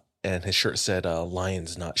 And his shirt said,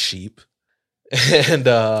 lions, not sheep. And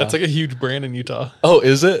That's like a huge brand in Utah. oh,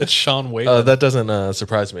 is it? It's Sean Whalen. That doesn't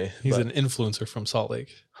surprise me. He's but- an influencer from Salt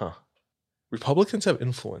Lake. huh. Republicans have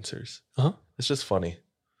influencers. Uh-huh. It's just funny.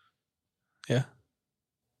 Yeah.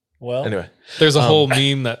 Well, Anyway, There's a whole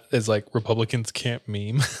meme that is like Republicans can't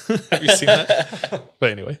meme. Have you seen that?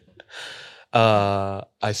 But anyway.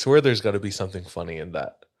 I swear there's got to be something funny in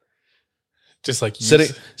that. Just like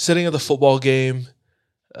Sitting at the football game,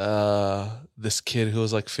 this kid who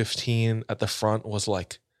was like 15 at the front was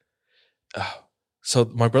like, so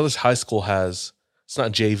my brother's high school has, it's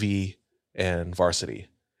not JV and varsity.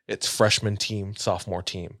 It's freshman team, sophomore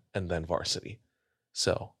team, and then varsity.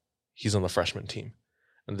 So he's on the freshman team.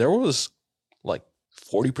 And there was like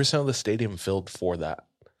 40% of the stadium filled for that.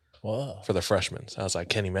 whoa. For the freshmen. So I was like,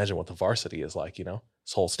 I can't imagine what the varsity is like, you know?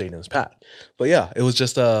 This whole stadium's packed. But yeah, it was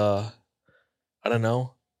just I don't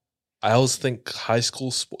know. I always think high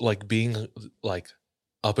school like being like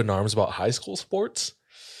up in arms about high school sports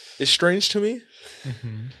is strange to me.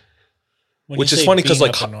 When Which you is say funny 'cause,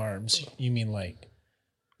 being like, up in arms, you mean like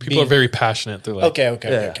people are very passionate. They're like, okay.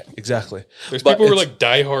 Yeah, exactly. There's But people who are it's- like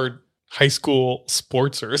diehard high school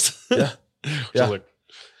sportsers. Yeah. Which Yeah. is like,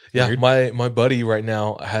 Yeah, weird. my buddy right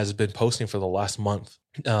now has been posting for the last month,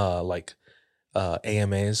 like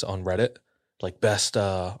AMAs on Reddit, like best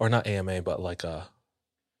or not AMA, but like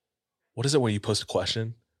what is it where you post a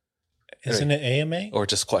question isn't it AMA? or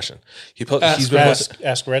just question? He's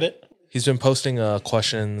Ask Reddit. He's been posting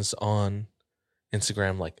questions on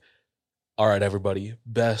Instagram, like, all right, everybody,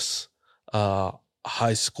 best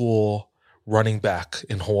high school running back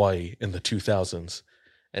in Hawaii in the 2000s.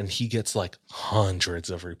 And he gets like hundreds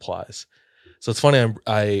of replies. So it's funny.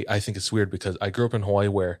 I think it's weird because I grew up in Hawaii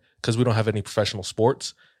where, because we don't have any professional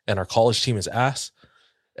sports and our college team is ass,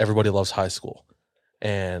 everybody loves high school.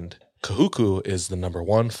 And Kahuku is the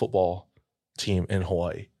 #1 football team in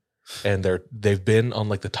Hawaii. and they've been on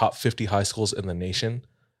like the top 50 high schools in the nation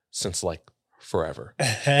since like forever.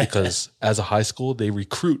 Because as a high school, they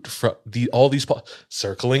recruit from all these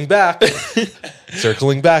circling back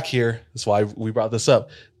here. That's why we brought this up.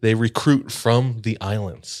 They recruit from the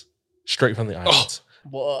islands, straight from the islands.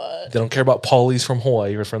 What? They don't care about polys from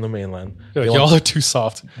Hawaii or from the mainland. Y'all are too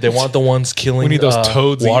soft. They want the ones killing we need those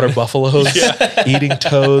toads water eating. buffaloes, eating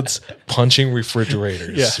toads, punching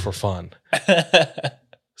refrigerators for fun.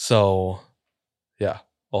 So, yeah,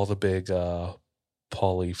 all the big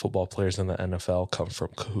poly football players in the NFL come from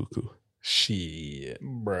Kahuku. Shit.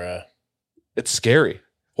 Bruh. It's scary.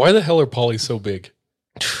 Why the hell are polys so big?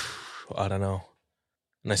 I don't know.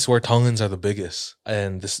 And I swear Tongans are the biggest.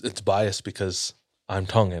 And it's biased because I'm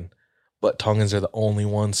Tongan. But Tongans are the only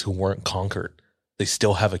ones who weren't conquered. They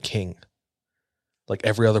still have a king. Like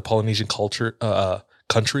every other Polynesian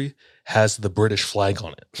country has the British flag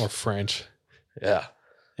on it. Or French. Yeah.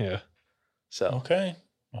 Yeah. So Okay.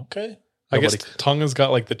 I guess Tonga's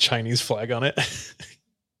got like the Chinese flag on it.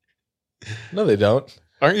 No, they don't.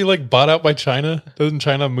 Aren't you like bought out by China? Doesn't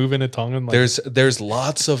China move into Tongan? Like, There's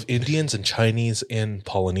lots of Indians and Chinese in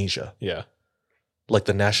Polynesia. yeah. Like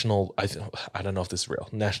the national, I don't know if this is real,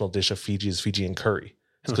 national dish of Fiji is Fijian curry.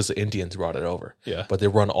 It's because the Indians brought it over. Yeah. But they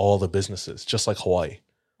run all the businesses, just like Hawaii.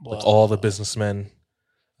 Wow. Like all the businessmen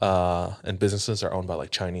and businesses are owned by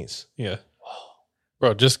like Chinese. Yeah.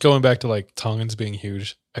 Bro, just going back to like Tongans being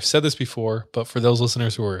huge. I've said this before, but for those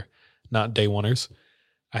listeners who are not day oneers,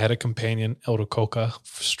 I had a companion, Eldokoka,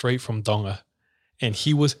 straight from Tonga, and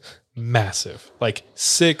he was massive, like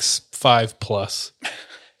 6'5" plus,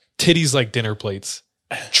 titties like dinner plates,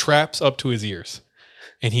 traps up to his ears,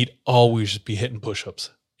 and he'd always be hitting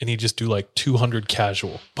push-ups, and he'd just do like 200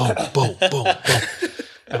 casual, boom, boom, boom, boom.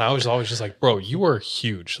 And I was always just like, bro, you are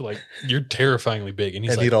huge, like you're terrifyingly big. And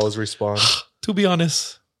he's like, he'd always respond. To be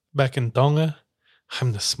honest, back in Tonga,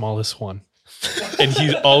 I'm the smallest one. And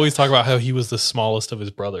he'd always talk about how he was the smallest of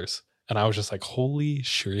his brothers. And I was just like, holy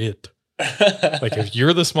shit. Like if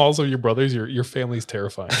you're the smallest of your brothers, your family's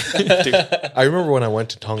terrifying. Dude. I remember when I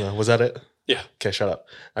went to Tonga. Was that it? Yeah. Okay, shut up.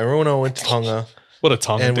 I remember when I went to Tonga. What a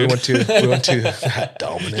Tongan, And dude. we went to that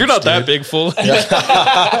dominance. You're not that dude. big, fool. You're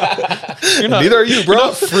not, neither are you,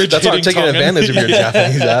 bro. That's why I'm taking Tongan. advantage of your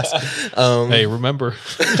Japanese ass. Hey, remember,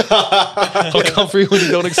 I'll come for you when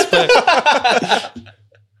you don't expect.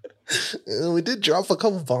 We did drop a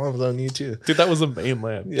couple bombs on you too. Dude, that was the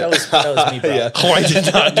mainland. That was me, bro. Yeah. Oh, I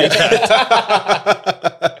did not do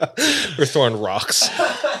that. We're throwing rocks.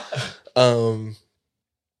 When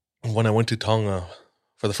I went to Tonga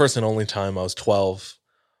for the first and only time, I was 12.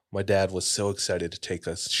 My dad was so excited to take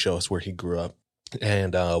us, show us where he grew up.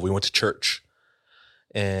 And we went to church.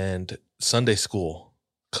 And Sunday school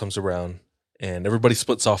comes around and everybody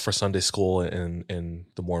splits off for Sunday school in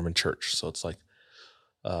the Mormon church. So it's like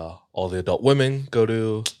all the adult women go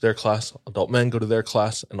to their class, adult men go to their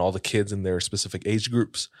class, and all the kids in their specific age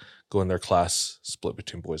groups go in their class, split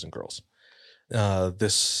between boys and girls.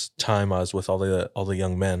 This time I was with all the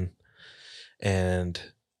young men, and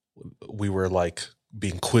we were like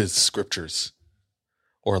being quizzed scriptures,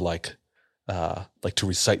 or like to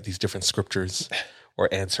recite these different scriptures,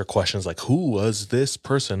 or answer questions like, who was this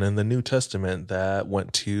person in the New Testament that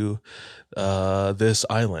went to this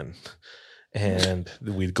island? And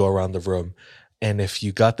we'd go around the room. And if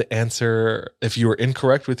you got the answer, if you were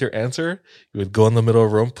incorrect with your answer, you would go in the middle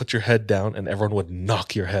of the room, put your head down, and everyone would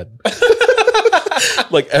knock your head.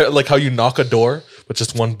 like how you knock a door, but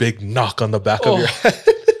just one big knock on the back of your head.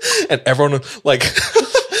 And everyone, like,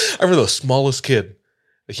 I remember the smallest kid,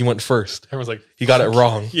 he went first. Everyone's like, he got it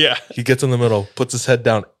wrong. Yeah. He gets in the middle, puts his head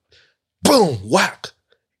down, boom, whack.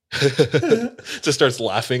 Just starts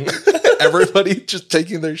laughing. Everybody just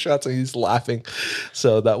taking their shots and he's laughing.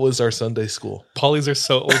 So that was our Sunday school. Polys are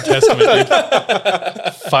so Old Testament,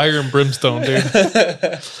 dude. Fire and brimstone, dude.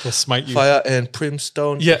 They'll smite you. Fire and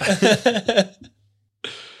brimstone. Yeah.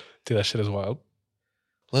 Dude, that shit is wild.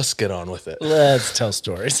 Let's get on with it. Let's tell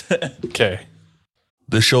stories. Okay.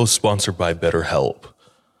 This show is sponsored by BetterHelp.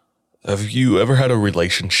 Have you ever had a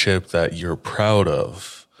relationship that you're proud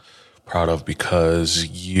of? Proud of because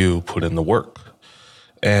you put in the work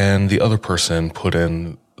and the other person put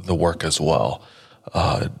in the work as well.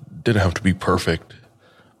 Didn't have to be perfect,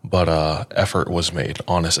 but effort was made,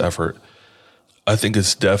 honest effort. I think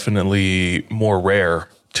it's definitely more rare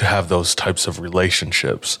to have those types of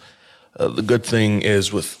relationships. The good thing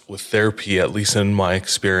is with therapy, at least in my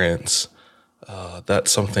experience,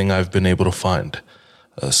 that's something I've been able to find.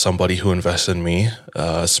 Somebody who invests in me,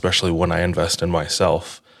 especially when I invest in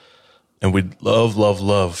myself. And we'd love, love,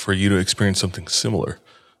 love for you to experience something similar.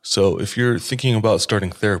 So if you're thinking about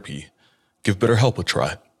starting therapy, give BetterHelp a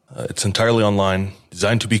try. It's entirely online,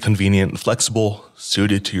 designed to be convenient and flexible,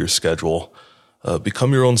 suited to your schedule.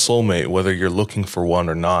 Become your own soulmate, whether you're looking for one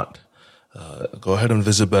or not. Go ahead and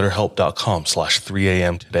visit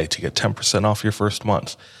betterhelp.com/3am today to get 10% off your first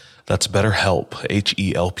month. That's BetterHelp,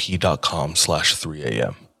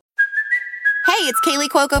 HELP.com/3am. Hey, it's Kaylee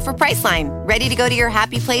Cuoco for Priceline. Ready to go to your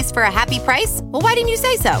happy place for a happy price? Well, why didn't you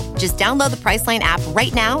say so? Just download the Priceline app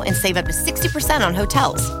right now and save up to 60% on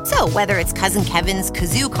hotels. So whether it's Cousin Kevin's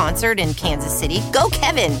Kazoo Concert in Kansas City, go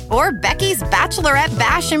Kevin, or Becky's Bachelorette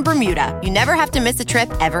Bash in Bermuda, you never have to miss a trip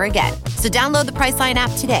ever again. So download the Priceline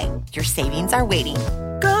app today. Your savings are waiting.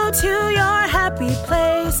 Go to your happy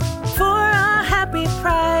place for a happy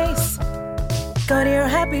price. Go to your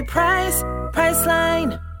happy price,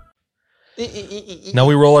 Priceline. Now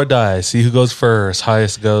we roll our dice. See who goes first.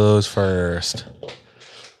 Highest goes first.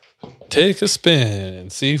 Take a spin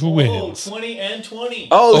and see who wins. 20 and 20.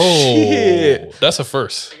 Oh, shit. That's a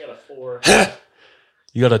first. I got a 4.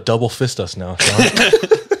 You got to double fist us now, Sean.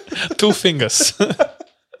 2 fingers.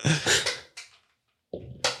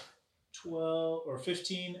 12 or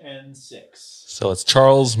 15 and 6. So it's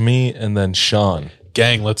Charles, me, and then Sean.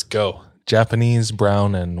 Gang, let's go. Japanese,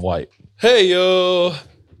 brown, and white. Hey, yo.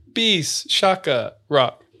 Peace, Shaka,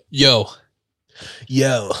 Rock. Yo.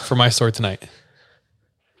 For my story tonight.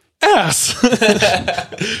 Ass.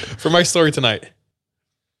 For my story tonight.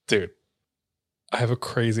 Dude, I have a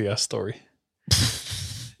crazy ass story.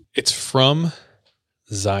 It's from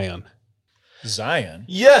Zion. Zion?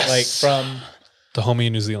 Yes. Like from the homie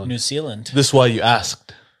in New Zealand. New Zealand. This is why you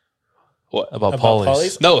asked. What? About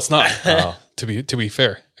Polly's? No, it's not. To be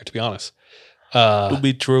fair, or to be honest. To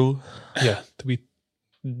be true. Yeah, to be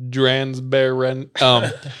transparent.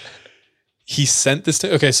 He sent this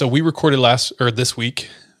to. Okay, so we recorded this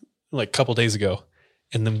week, like a couple days ago,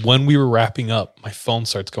 and then when we were wrapping up, my phone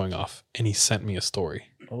starts going off, and he sent me a story.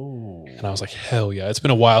 Oh, and I was like, hell yeah! It's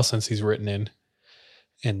been a while since he's written in,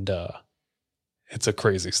 and it's a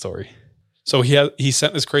crazy story. So he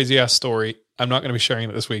sent this crazy ass story. I'm not going to be sharing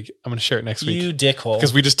it this week. I'm going to share it next week. You dickhole!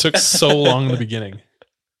 Because we just took so long in the beginning.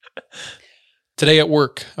 Today at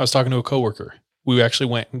work, I was talking to a coworker. We actually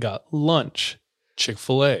went and got lunch.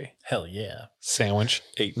 Chick-fil-A. Hell yeah. Sandwich,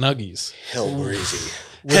 8 nuggies. Hell crazy.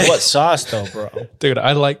 With what sauce though, bro? Dude,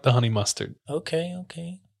 I like the honey mustard. Okay.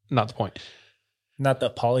 Not the point. Not the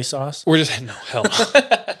poly sauce? We're just, no, hell no.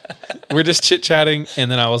 We're just chit-chatting, and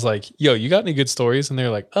then I was like, yo, you got any good stories? And they're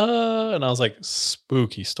like, and I was like,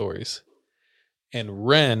 spooky stories. And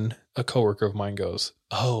Ren, a coworker of mine, goes,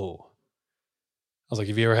 oh. I was like,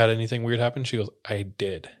 have you ever had anything weird happen? She goes, I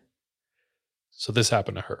did. So this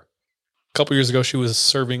happened to her. A couple years ago, she was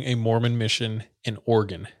serving a Mormon mission in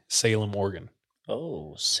Oregon, Salem, Oregon.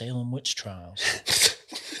 Oh, Salem witch trials.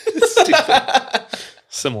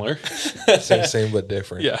 Similar. Same but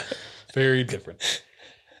different. Yeah, very different.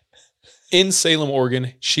 In Salem,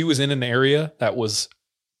 Oregon, she was in an area that was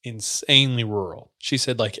insanely rural. She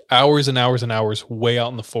said like hours and hours and hours way out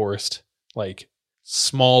in the forest, like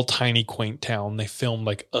small, tiny, quaint town. They filmed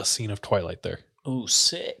like a scene of Twilight there. Oh,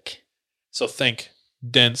 sick. So think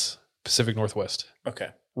dense Pacific Northwest.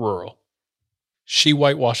 Okay. Rural. She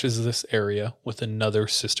whitewashes this area with another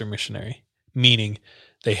sister missionary, meaning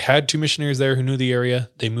they had 2 missionaries there who knew the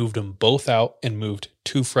area. They moved them both out and moved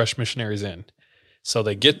 2 fresh missionaries in. So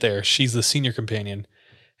they get there. She's the senior companion.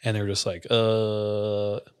 And they're just like,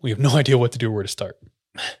 we have no idea what to do or where to start.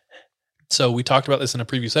 So we talked about this in a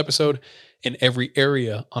previous episode. In every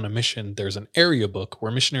area on a mission, there's an area book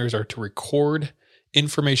where missionaries are to record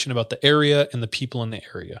information about the area and the people in the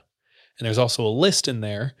area. And there's also a list in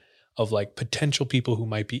there of like potential people who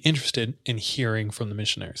might be interested in hearing from the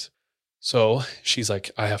missionaries. So she's like,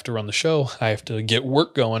 I have to run the show. I have to get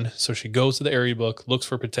work going. So she goes to the area book, looks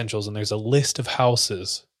for potentials, and there's a list of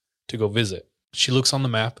houses to go visit. She looks on the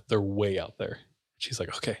map. They're way out there. She's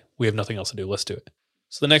like, okay, we have nothing else to do. Let's do it.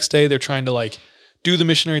 So the next day they're trying to like do the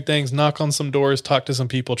missionary things, knock on some doors, talk to some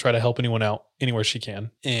people, try to help anyone out anywhere she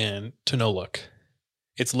can, and to no luck.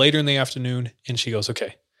 It's later in the afternoon and she goes,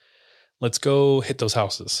 okay, let's go hit those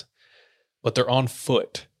houses. But they're on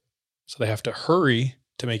foot. So they have to hurry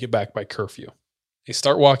to make it back by curfew. They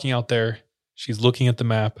start walking out there. She's looking at the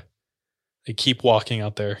map. They keep walking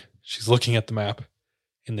out there. She's looking at the map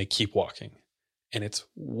and they keep walking. And it's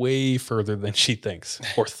way further than she thinks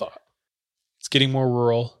or thought. It's getting more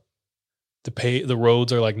rural. The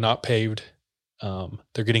roads are like not paved.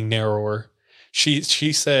 They're getting narrower. She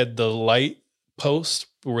said the light posts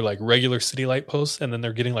were like regular city light posts, and then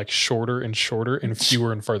they're getting like shorter and shorter and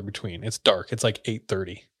fewer and farther between. It's dark. It's like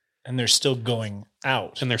 8:30. And they're still going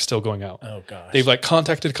out. Oh, gosh. They've like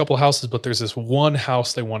contacted a couple houses, but there's this one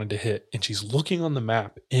house they wanted to hit. And she's looking on the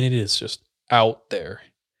map and it is just out there.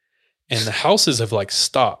 And the houses have like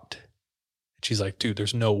stopped. She's like, dude,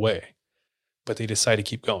 there's no way. But they decide to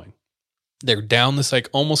keep going. They're down this like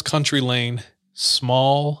almost country lane,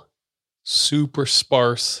 small, super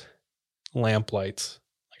sparse lamp lights,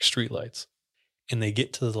 like street lights. And they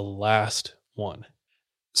get to the last one.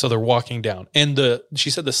 So they're walking down. And she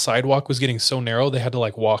said the sidewalk was getting so narrow, they had to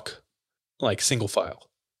like walk like single file.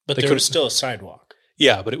 But they there was still a sidewalk.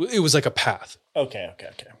 Yeah, but it was like a path. Okay.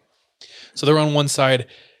 So they're on one side.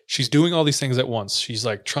 She's doing all these things at once. She's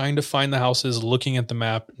like trying to find the houses, looking at the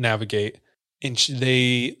map, navigate. And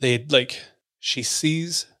she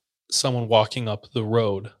sees someone walking up the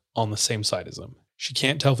road on the same side as them. She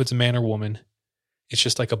can't tell if it's a man or woman. It's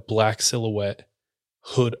just like a black silhouette,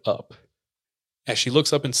 hood up. As she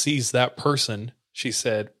looks up and sees that person, she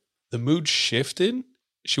said the mood shifted.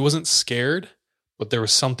 She wasn't scared, but there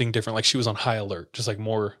was something different. Like she was on high alert, just like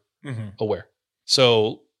more aware.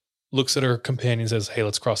 So looks at her companion and says, hey,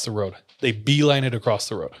 let's cross the road. They beeline it across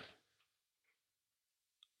the road.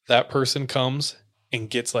 That person comes and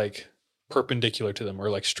gets like perpendicular to them or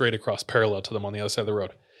like straight across, parallel to them on the other side of the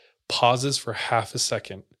road. Pauses for half a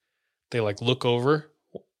second. They like look over.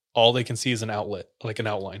 All they can see is an outlet, like an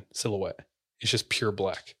outline, silhouette. It's just pure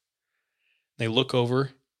black. They look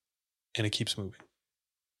over and it keeps moving.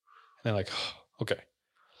 And they're like, oh, okay.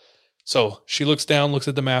 So she looks down, looks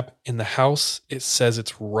at the map. In the house, it says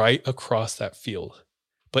it's right across that field.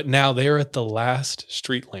 But now they're at the last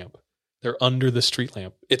street lamp. They're under the street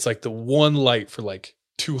lamp. It's like the one light for like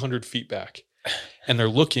 200 feet back. And they're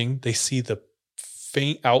looking, they see the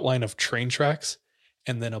faint outline of train tracks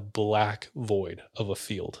and then a black void of a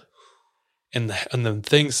field. And the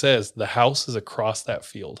thing says the house is across that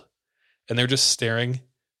field. And they're just staring,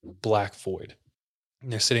 black void.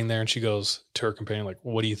 And they're sitting there and she goes to her companion like,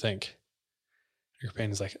 what do you think? Her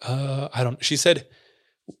companion's like, I don't. She said,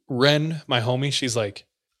 Ren, my homie, she's like,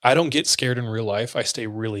 I don't get scared in real life. I stay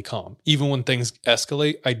really calm. Even when things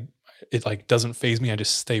escalate, it like doesn't faze me. I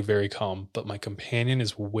just stay very calm. But my companion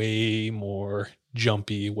is way more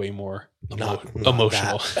jumpy, way more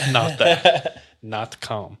emotional. Not that. Not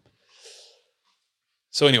calm.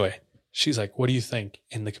 So anyway, she's like, what do you think?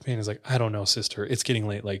 And the companion's like, I don't know, sister. It's getting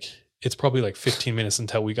late. Like, it's probably like 15 minutes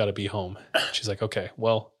until we got to be home. She's like, okay,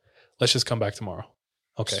 well, let's just come back tomorrow.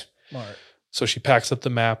 Okay. Smart. So she packs up the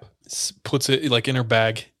map, puts it like in her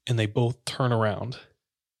bag, and they both turn around.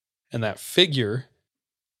 And that figure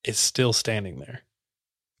is still standing there.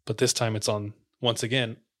 But this time it's once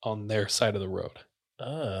again, on their side of the road.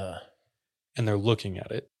 And they're looking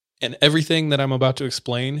at it. And everything that I'm about to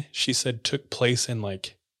explain, she said took place in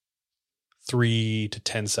like 3 to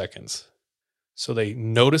 10 seconds. So they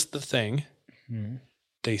notice the thing. Mm-hmm.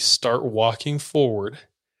 They start walking forward.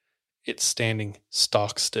 It's standing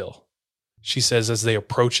stock still. She says as they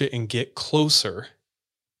approach it and get closer,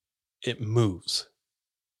 it moves.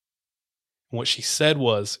 And what she said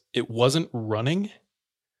was it wasn't running,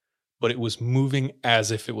 but it was moving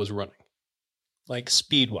as if it was running. Like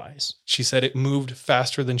speed-wise. She said it moved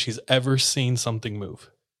faster than she's ever seen something move.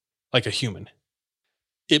 Like a human.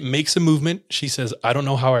 It makes a movement. She says, I don't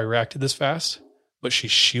know how I reacted this fast, but she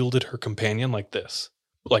shielded her companion like this.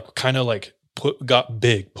 Like kind of like got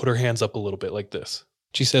big, put her hands up a little bit like this.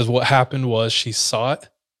 She says what happened was she saw it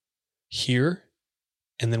here,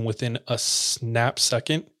 and then within a snap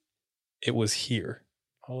second, it was here.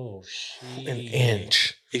 Oh, shit. An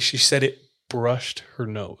inch. She said it brushed her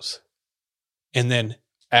nose. And then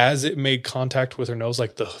as it made contact with her nose,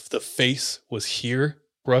 like the face was here,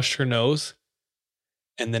 brushed her nose,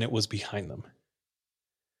 and then it was behind them.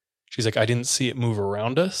 She's like, I didn't see it move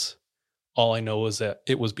around us. All I know is that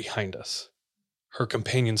it was behind us. Her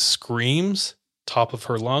companion screams, top of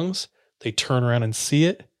her lungs. They turn around and see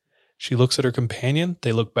it. She looks at her companion.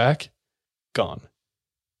 They look back. Gone.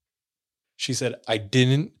 She said, I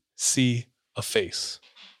didn't see a face.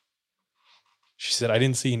 She said, I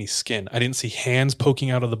didn't see any skin. I didn't see hands poking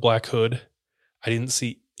out of the black hood. I didn't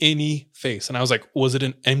see any face. And I was like, was it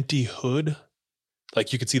an empty hood?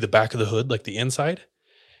 Like you could see the back of the hood, like the inside?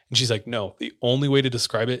 And she's like, no, the only way to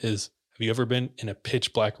describe it is, have you ever been in a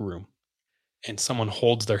pitch black room and someone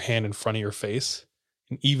holds their hand in front of your face?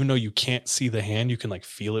 And even though you can't see the hand, you can like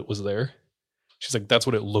feel it was there. She's like, that's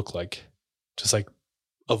what it looked like. Just like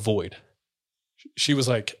a void. She was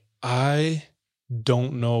like, I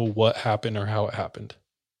don't know what happened or how it happened.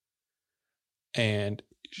 And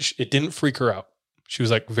it didn't freak her out. She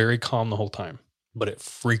was like very calm the whole time, but it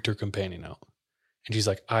freaked her companion out. And she's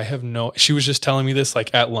like, she was just telling me this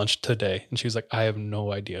like at lunch today. And she was like, I have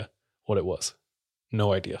no idea what it was.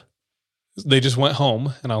 No idea. They just went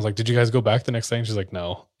home and I was like, did you guys go back the next day? And she's like,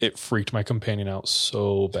 no, it freaked my companion out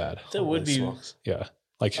so bad. That would be yeah,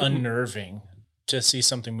 like unnerving to see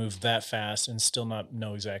something move that fast and still not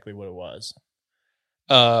know exactly what it was.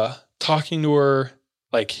 Talking to her,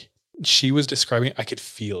 like she was describing it, I could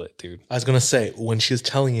feel it, dude. I was going to say, when she was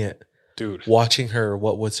telling it, dude, watching her,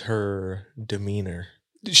 what was her demeanor?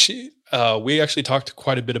 We actually talked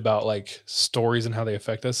quite a bit about like stories and how they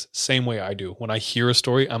affect us. Same way I do. When I hear a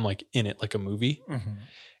story, I'm like in it like a movie. Mm-hmm.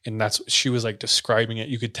 And she was like describing it.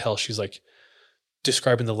 You could tell she's like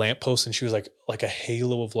describing the lamppost, and she was like a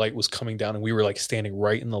halo of light was coming down, and we were like standing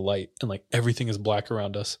right in the light, and like everything is black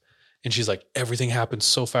around us. And she's like, everything happens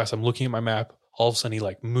so fast. I'm looking at my map. All of a sudden he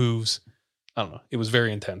like moves. I don't know. It was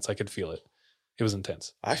very intense. I could feel it. It was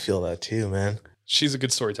intense. I feel that too, man. She's a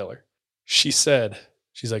good storyteller. She's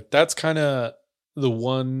like, that's kind of the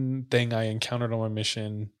one thing I encountered on my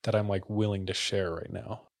mission that I'm like willing to share right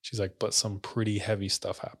now. She's like, but some pretty heavy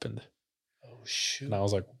stuff happened. Oh, shoot. And I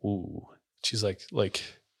was like, ooh. She's like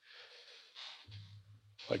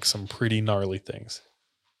some pretty gnarly things.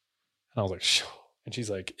 And I was like, shh. And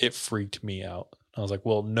she's like, it freaked me out. I was like,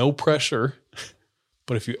 well, no pressure,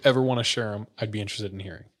 but if you ever want to share them, I'd be interested in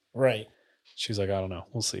hearing. Right. She's like, I don't know.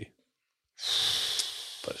 We'll see.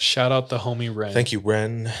 But shout out the homie Ren. Thank you,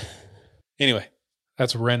 Ren. Anyway,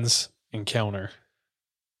 that's Ren's encounter.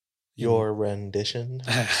 Your rendition.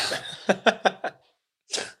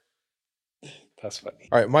 That's funny.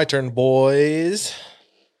 All right, my turn, boys.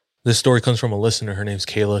 This story comes from a listener. Her name's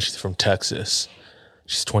Kayla. She's from Texas.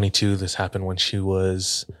 She's 22. This happened when she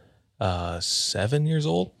was 7 years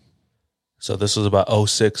old. So this was about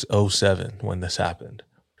 06, 07 when this happened.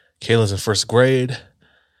 Kayla's in first grade,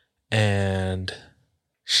 and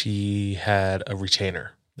she had a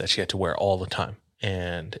retainer that she had to wear all the time.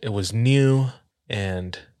 And it was new,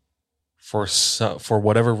 and for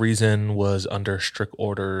whatever reason was under strict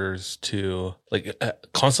orders to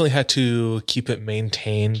constantly had to keep it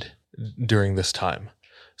maintained during this time.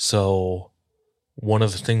 So one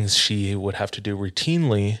of the things she would have to do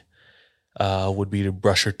routinely would be to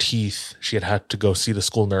brush her teeth. She had to go see the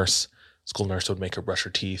school nurse. School nurse would make her brush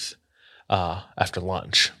her teeth after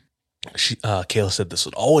lunch. Kayla said this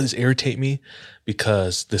would always irritate me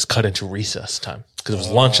because this cut into recess time because it was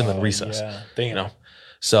lunch and then recess. Yeah. Damn. You know,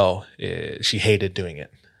 so she hated doing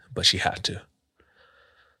it, but she had to.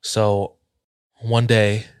 So one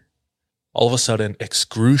day, all of a sudden,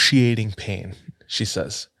 excruciating pain. She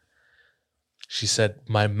said,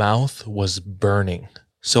 my mouth was burning.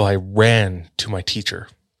 So I ran to my teacher,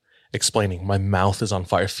 explaining my mouth is on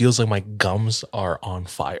fire. It feels like my gums are on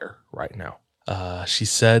fire right now. She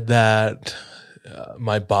said that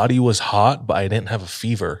my body was hot, but I didn't have a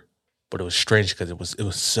fever. But it was strange because it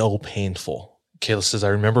was so painful. Kayla says, I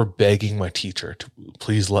remember begging my teacher to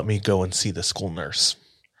please let me go and see the school nurse.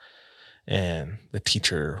 And the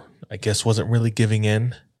teacher, I guess, wasn't really giving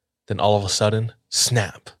in. Then all of a sudden,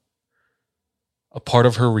 snap. A part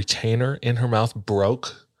of her retainer in her mouth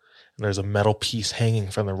broke, and there's a metal piece hanging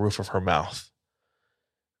from the roof of her mouth.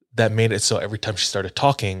 That made it so every time she started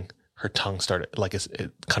talking, her tongue started,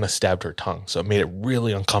 it kind of stabbed her tongue. So it made it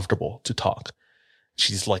really uncomfortable to talk.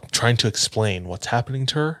 She's like trying to explain what's happening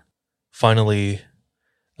to her. Finally,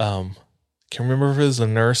 can't remember if it was the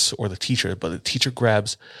nurse or the teacher, but the teacher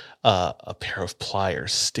grabs a pair of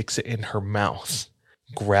pliers, sticks it in her mouth,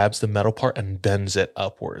 grabs the metal part and bends it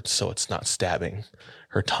upwards so it's not stabbing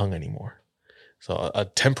her tongue anymore. So a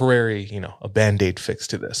temporary, a Band-Aid fix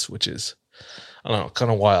to this, which is, I don't know,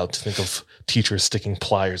 kind of wild to think of teachers sticking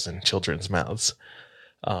pliers in children's mouths.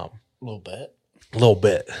 A little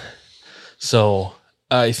bit. So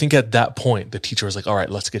I think at that point, the teacher was like, all right,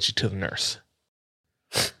 let's get you to the nurse.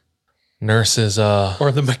 Nurse is...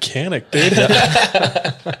 or the mechanic, dude.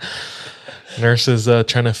 Nurse is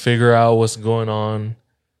trying to figure out what's going on,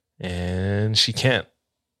 and she can't.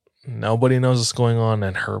 Nobody knows what's going on,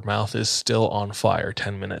 and her mouth is still on fire.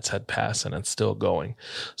 10 minutes had passed, and it's still going.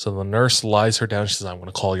 So the nurse lies her down. She says, I'm going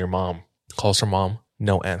to call your mom. Calls her mom.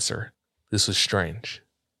 No answer. This was strange.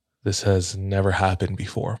 This has never happened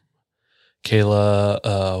before.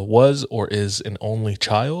 Kayla was or is an only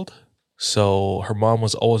child, so her mom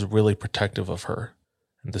was always really protective of her.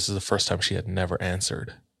 And this is the first time she had never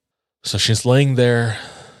answered. So she's laying there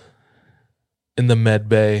in the med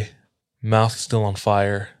bay, mouth still on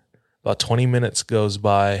fire. About 20 minutes goes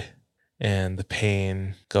by and the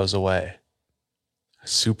pain goes away.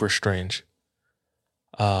 Super strange.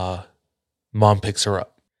 Mom picks her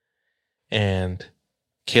up and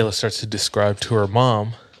Kayla starts to describe to her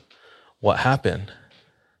mom what happened.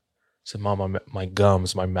 said, Mom, my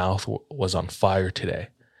gums, my mouth was on fire today.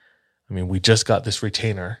 I mean, we just got this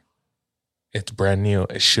retainer. It's brand new.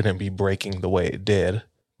 It shouldn't be breaking the way it did.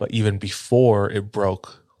 But even before it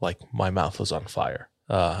broke, like my mouth was on fire.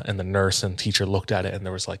 And the nurse and teacher looked at it and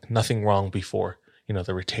there was like nothing wrong before,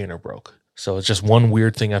 the retainer broke. So it's just one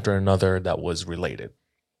weird thing after another that was related.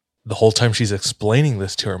 The whole time she's explaining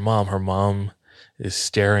this to her mom is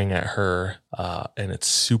staring at her, and it's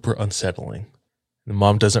super unsettling. The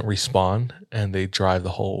mom doesn't respond, and they drive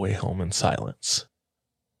the whole way home in silence.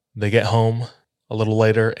 They get home a little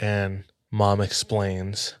later, and Mom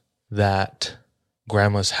explains that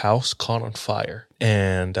Grandma's house caught on fire.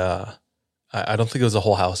 And I don't think it was the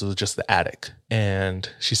whole house. It was just the attic. And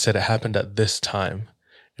she said it happened at this time.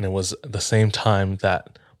 And it was the same time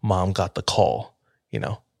that Mom got the call,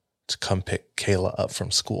 to come pick Kayla up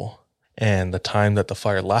from school. And the time that the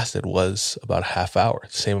fire lasted was about a half hour,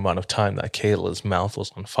 the same amount of time that Kayla's mouth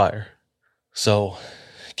was on fire. So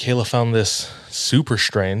Kayla found this super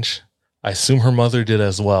strange. I assume her mother did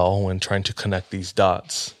as well when trying to connect these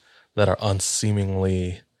dots that are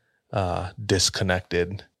unseemingly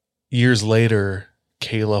disconnected. Years later,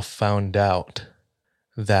 Kayla found out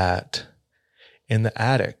that in the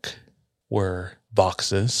attic were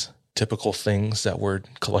boxes, typical things that were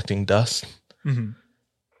collecting dust,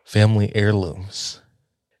 family heirlooms.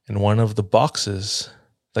 And one of the boxes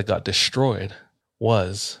that got destroyed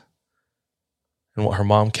was, and what her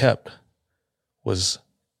mom kept, was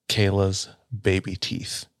Kayla's baby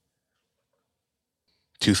teeth.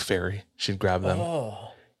 Tooth fairy. She'd grab them.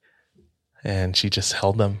 Oh. And she just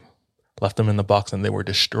held them, left them in the box, and they were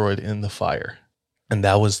destroyed in the fire. And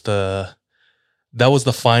that was the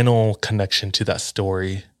final connection to that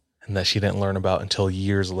story, and that she didn't learn about until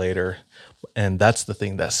years later. And that's the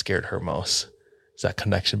thing that scared her most, is that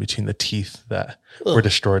connection between the teeth that were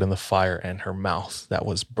destroyed in the fire and her mouth that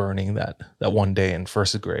was burning that one day in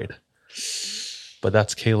first grade. But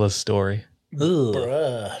that's Kayla's story.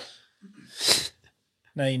 Bruh.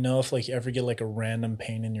 Now if you ever get a random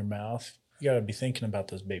pain in your mouth, you got to be thinking about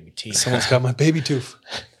those baby teeth. Someone's got my baby tooth.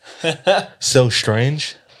 So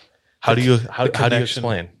strange. How do you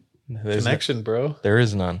explain? Connection, bro. There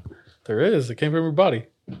is none. There is. It came from your body.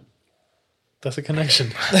 That's a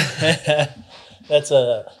connection. It's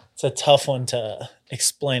a tough one to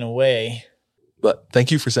explain away. But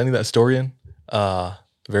thank you for sending that story in.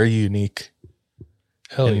 Very unique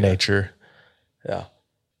in nature. Yeah.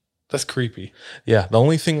 That's creepy. Yeah. The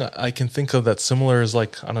only thing I can think of that's similar is I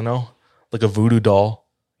don't know, like a voodoo doll,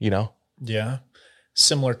 Yeah.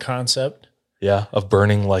 Similar concept. Yeah. Of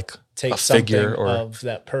burning take a figure of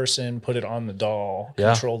that person, put it on the doll,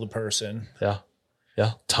 control the person. Yeah.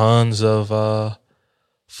 Yeah. Tons of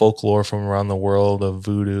folklore from around the world of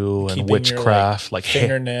voodoo and witchcraft, your,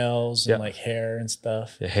 fingernails and hair and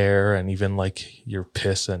stuff. The hair and even your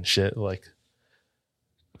piss and shit,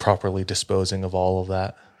 properly disposing of all of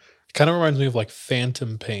that. It kind of reminds me of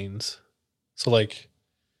phantom pains. So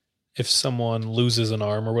if someone loses an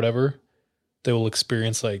arm or whatever, they will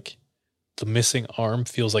experience the missing arm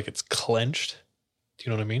feels like it's clenched. Do you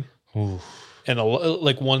know what I mean? Ooh. And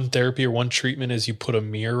one therapy or one treatment is you put a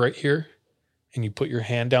mirror right here and you put your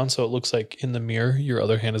hand down so it looks like in the mirror your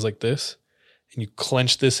other hand is like this, and you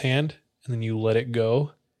clench this hand and then you let it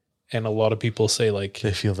go. And a lot of people say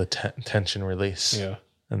they feel the tension release. Yeah.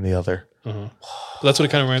 And the other. Uh-huh. But that's what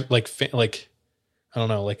it kind of reminds, I don't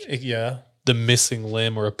know, the missing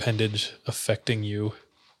limb or appendage affecting you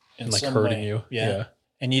and hurting way. you. Yeah.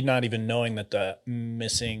 And you're not even knowing that the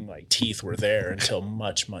missing teeth were there until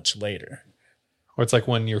much, much later. Or it's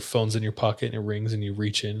when your phone's in your pocket and it rings and you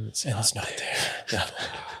reach in. It's not there.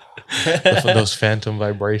 Yeah. Those phantom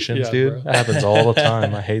vibrations, dude. Bro. That happens all the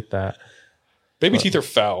time. I hate that. Baby teeth are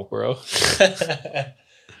foul, bro.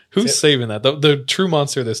 Who's saving that? The true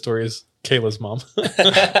monster of this story is Kayla's mom.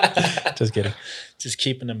 Just kidding. Just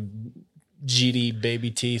keeping them GD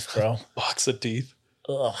baby teeth, bro. Box of teeth.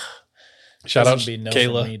 Ugh. Shout out be no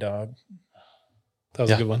Kayla. For me, dog. That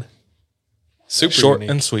was a good one. Super short unique.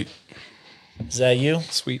 and sweet. Is that you?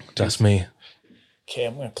 Sweet. That's me. Okay,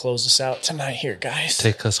 I'm going to close this out tonight here, guys.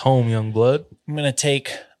 Take us home, young blood. I'm going to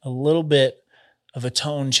take a little bit of a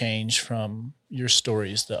tone change from your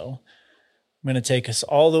stories, though. I'm going to take us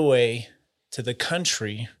all the way to the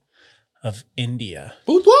country of India.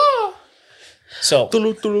 Boudoir. So,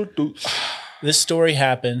 this story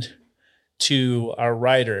happened to our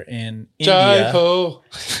writer in India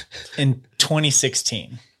in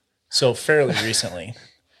 2016. So, fairly recently.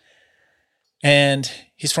 And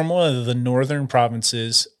he's from one of the northern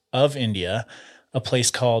provinces of India, a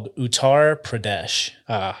place called Uttar Pradesh.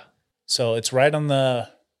 So, it's right on the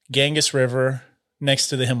Ganges River, next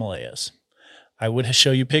to the Himalayas. I would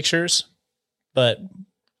show you pictures, but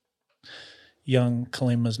young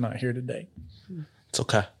Kalima's not here today. It's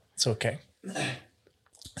okay. It's okay.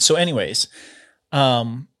 So anyways,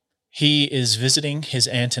 he is visiting his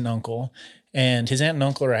aunt and uncle, and his aunt and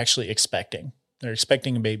uncle are actually expecting. They're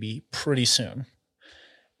expecting a baby pretty soon.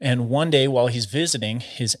 And one day while he's visiting,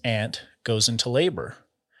 his aunt goes into labor.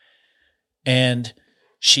 And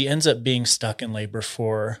she ends up being stuck in labor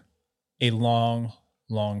for a long,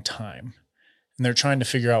 long time. And they're trying to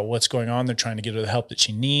figure out what's going on. They're trying to get her the help that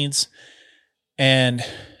she needs. And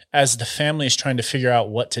as the family is trying to figure out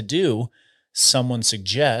what to do, someone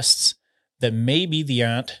suggests that maybe the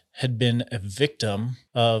aunt had been a victim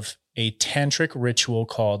of a tantric ritual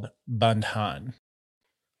called bandhan.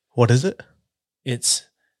 What is it? It's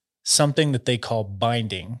something that they call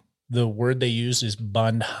binding. The word they use is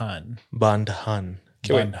bandhan. Bandhan.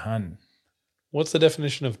 Bandhan. What's the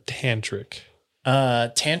definition of tantric?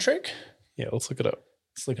 Tantric? Yeah, let's look it up.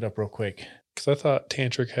 Let's look it up real quick. Because I thought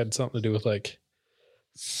tantric had something to do with like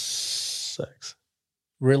sex.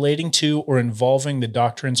 Relating to or involving the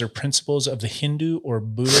doctrines or principles of the Hindu or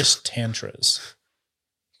Buddhist tantras.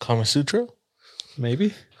 Kama Sutra?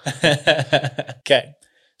 Maybe. Okay.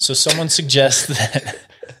 So someone suggests that...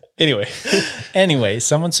 Anyway,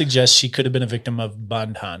 someone suggests she could have been a victim of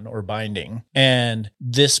bandhan or binding. And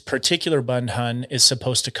this particular bandhan is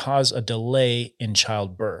supposed to cause a delay in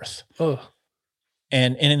childbirth. Oh.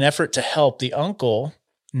 And in an effort to help, the uncle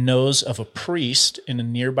knows of a priest in a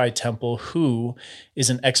nearby temple who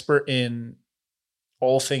is an expert in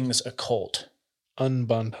all things occult.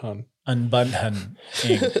 Unbandhan.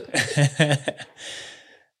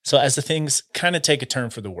 So as the things kind of take a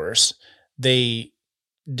turn for the worse, they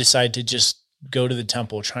decide to just go to the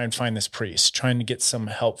temple, try and find this priest, trying to get some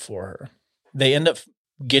help for her. They end up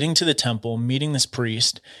getting to the temple, meeting this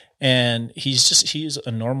priest, and he's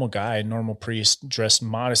a normal guy, a normal priest, dressed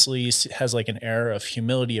modestly, has like an air of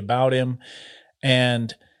humility about him.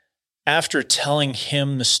 And after telling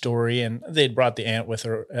him the story, and they'd brought the aunt with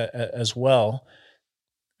her as well.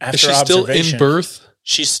 After Is she still in birth?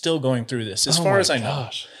 She's still going through this, as far as I know.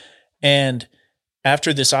 And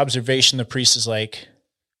after this observation, the priest is like,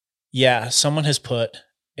 yeah, someone has put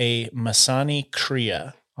a Masani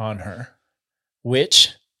Kriya on her,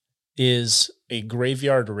 which is a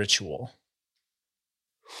graveyard ritual.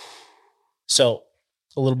 So,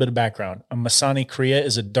 a little bit of background. A Masani Kriya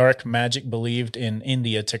is a dark magic believed in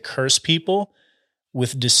India to curse people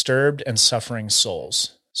with disturbed and suffering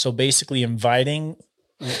souls. So basically inviting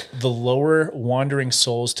the lower wandering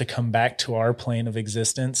souls to come back to our plane of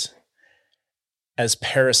existence as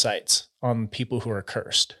parasites on people who are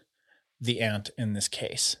cursed, the aunt in this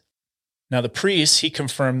case. Now the priest, he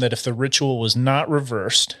confirmed that if the ritual was not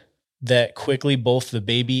reversed, that quickly both the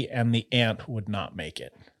baby and the aunt would not make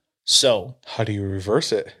it. So, how do you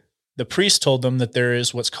reverse it? The priest told them that there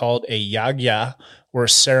is what's called a yagya, or a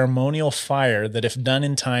ceremonial fire, that if done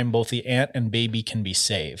in time, both the aunt and baby can be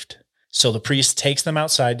saved. So the priest takes them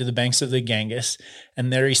outside to the banks of the Ganges,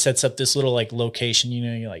 and there he sets up this little like location,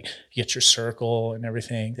 you get your circle and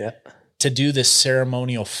everything to do this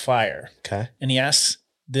ceremonial fire. Okay. And he asks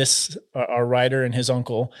this, our writer and his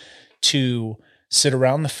uncle, to sit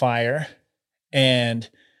around the fire and,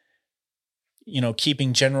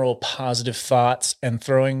 keeping general positive thoughts and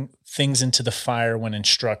throwing things into the fire when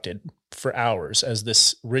instructed for hours as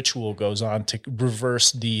this ritual goes on to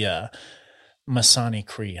reverse the Masani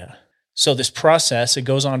Kriya. So this process, it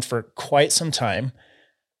goes on for quite some time.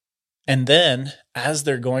 And then as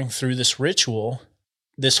they're going through this ritual,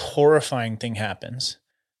 this horrifying thing happens.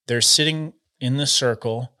 They're sitting in the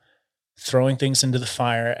circle, throwing things into the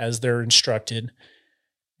fire as they're instructed.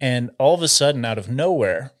 And all of a sudden, out of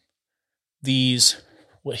nowhere, these,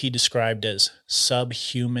 what he described as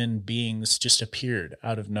subhuman beings, just appeared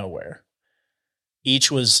out of nowhere. Each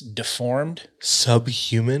was deformed.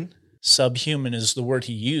 Subhuman? Subhuman is the word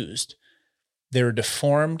he used. They were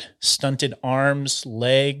deformed, stunted arms,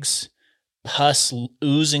 legs, pus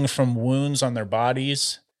oozing from wounds on their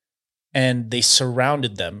bodies, and they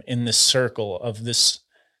surrounded them in this circle of this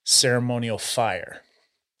ceremonial fire.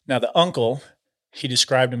 Now, the uncle, he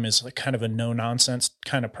described him as like kind of a no-nonsense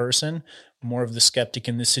kind of person, more of the skeptic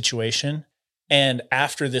in this situation. And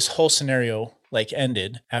after this whole scenario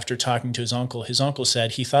ended, after talking to his uncle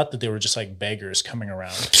said he thought that they were just like beggars coming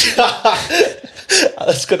around. I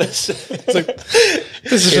was going to say.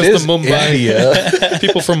 This is just the Mumbai.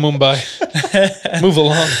 People from Mumbai. Move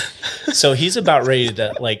along. So he's about ready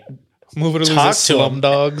to move it to talk to slum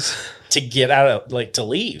dogs to get out of to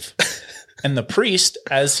leave. And the priest,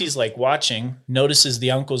 as he's watching, notices the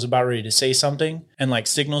uncle's about ready to say something and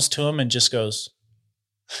signals to him and just goes,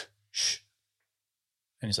 shh.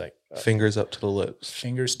 And he's like, fingers up to the lips.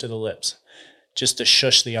 Fingers to the lips, just to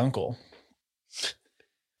shush the uncle.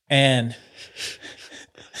 And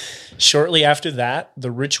shortly after that,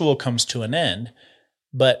 the ritual comes to an end.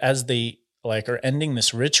 But as they are ending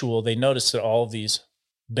this ritual, they notice that all of these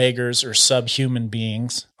beggars or subhuman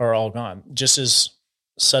beings are all gone. Just as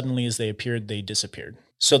suddenly as they appeared, they disappeared.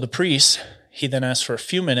 So the priest, he then asked for a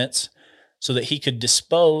few minutes so that he could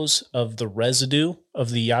dispose of the residue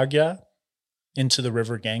of the yagya into the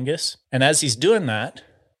river Ganges. And as he's doing that,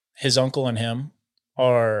 his uncle and him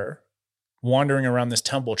are wandering around this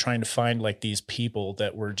temple trying to find these people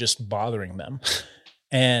that were just bothering them.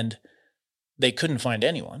 And they couldn't find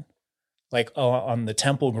anyone, on the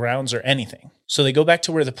temple grounds or anything. So they go back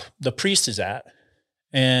to where the priest is at,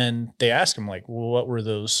 and they ask him, well, what were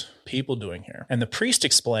those people doing here? And the priest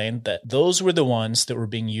explained that those were the ones that were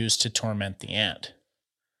being used to torment the ant.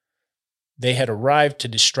 They had arrived to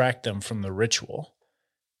distract them from the ritual.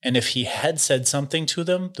 And if he had said something to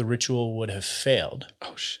them, the ritual would have failed.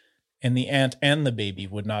 Oh, shit. And the ant and the baby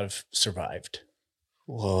would not have survived.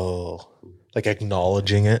 Whoa.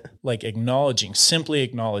 Acknowledging it? Simply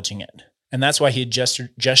acknowledging it. And that's why he had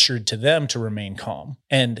gestured to them to remain calm.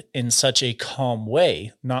 And in such a calm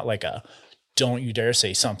way, not like a, don't you dare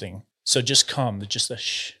say something. So just calm, just a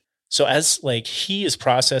shh. So as he is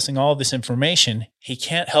processing all this information, he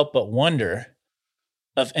can't help but wonder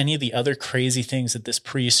of any of the other crazy things that this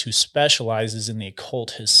priest who specializes in the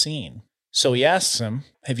occult has seen. So he asks him,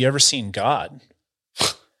 have you ever seen God?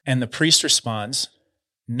 And the priest responds,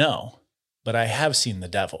 no, but I have seen the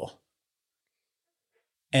devil.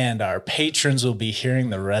 And our patrons will be hearing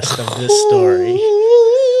the rest of this story.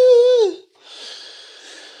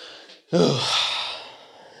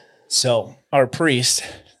 So our priest,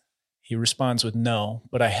 he responds with no,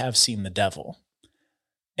 but I have seen the devil.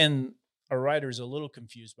 And our writer is a little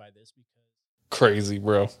confused by this because crazy,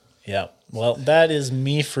 bro. Yeah. Well, that is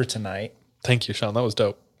me for tonight. Thank you, Sean. That was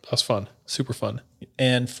dope. That was fun. Super fun.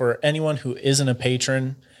 And for anyone who isn't a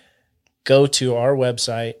patron, go to our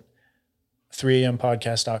website,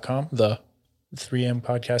 3ampodcast.com. The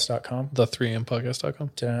 3ampodcast.com. The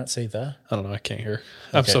 3ampodcast.com. Did I not say the? I don't know. I can't hear.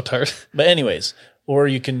 Okay. I'm so tired. But anyways, or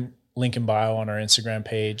you can link in bio on our Instagram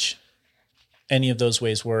page. Any of those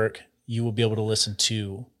ways work. You will be able to listen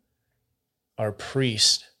to our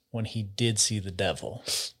priest when he did see the devil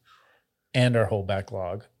and our whole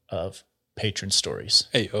backlog of patron stories.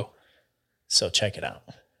 Hey, yo. So check it out.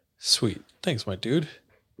 Sweet. Thanks, my dude.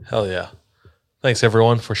 Hell yeah. Thanks,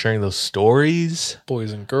 everyone, for sharing those stories.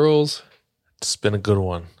 Boys and girls. It's been a good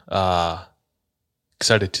one.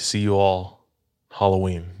 Excited to see you all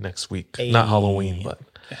Halloween next week. Hey. Not Halloween, but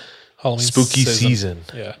Halloween spooky season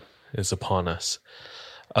yeah. is upon us.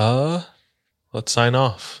 Let's sign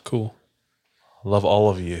off. Cool. Love all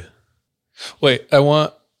of you. Wait, I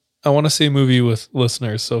want to see a movie with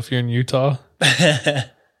listeners. So if you're in Utah,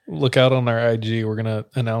 look out on our IG. We're going to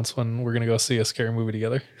announce when we're going to go see a scary movie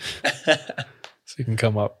together. So you can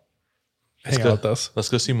come up, hang out with us. Let's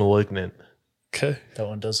go see Malignant. Okay. That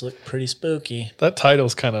one does look pretty spooky. That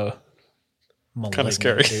title's kind of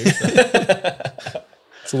scary.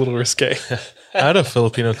 It's a little risque. I had a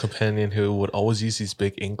Filipino companion who would always use these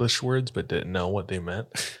big English words but didn't know what they meant.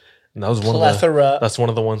 And that was one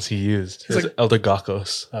of the ones he used. He's like Elder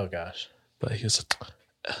Gakos. Oh gosh. But he is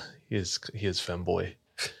femboy.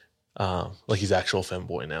 He's actual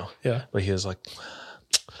femboy now. Yeah. But he is like,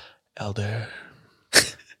 Elder,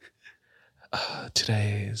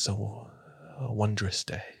 today is a wondrous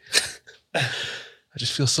day. I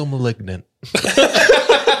just feel so malignant.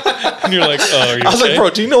 And you're like, oh, are you I was like, bro,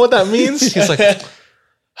 do you know what that means? He's like,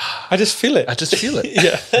 I just feel it. I just feel it.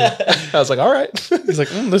 Yeah. I was like, all right. He's like,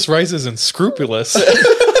 this rice isn't scrupulous.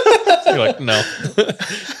 You're like, no.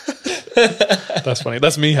 That's funny.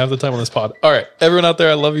 That's me half the time on this pod. All right. Everyone out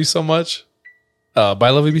there, I love you so much. Bye,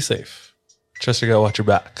 love you. Be safe. Trust your gut, watch your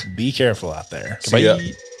back. Be careful out there. See ya.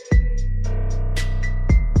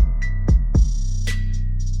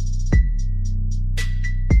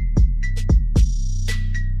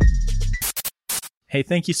 Hey,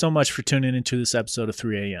 thank you so much for tuning into this episode of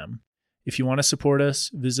 3 a.m. If you want to support us,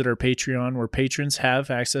 visit our Patreon where patrons have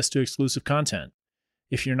access to exclusive content.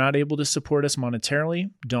 If you're not able to support us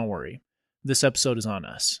monetarily, don't worry. This episode is on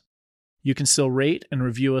us. You can still rate and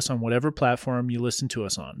review us on whatever platform you listen to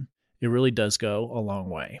us on. It really does go a long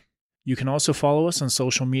way. You can also follow us on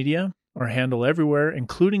social media. Our handle everywhere,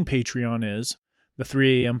 including Patreon, is the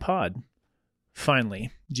 3 a.m. pod.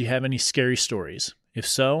 Finally, do you have any scary stories? If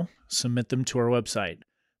so, submit them to our website,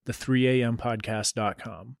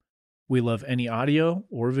 the3ampodcast.com. We love any audio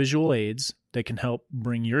or visual aids that can help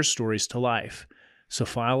bring your stories to life. So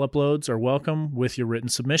file uploads are welcome with your written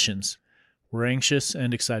submissions. We're anxious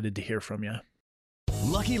and excited to hear from you.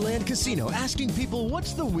 Lucky Land Casino, asking people,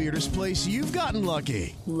 what's the weirdest place you've gotten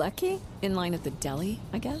lucky? Lucky? In line at the deli,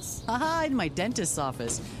 I guess? Aha, in my dentist's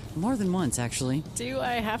office. More than once, actually. Do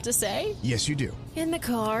I have to say? Yes, you do. In the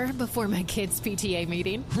car before my kids' PTA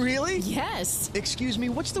meeting. Really? Yes. Excuse me,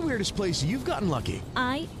 what's the weirdest place you've gotten lucky?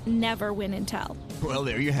 I never win and tell. Well,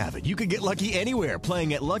 there you have it. You can get lucky anywhere,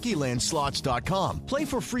 playing at LuckyLandSlots.com. Play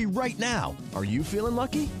for free right now. Are you feeling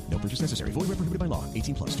lucky? No purchase necessary. Void where prohibited by law.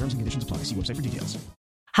 18 plus. Terms and conditions apply. See website for details.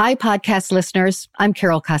 Hi, podcast listeners. I'm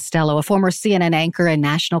Carol Costello, a former CNN anchor and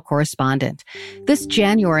national correspondent. This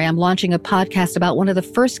January, I'm launching a podcast about one of the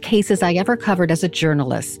first cases I ever covered as a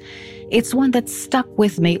journalist. It's one that stuck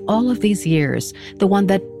with me all of these years, the one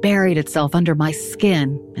that buried itself under my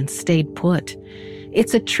skin and stayed put.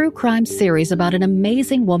 It's a true crime series about an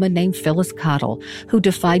amazing woman named Phyllis Cottle, who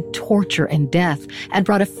defied torture and death and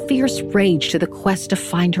brought a fierce rage to the quest to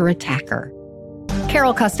find her attacker.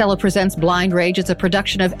 Carol Costello presents Blind Rage. It's a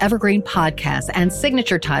production of Evergreen Podcasts and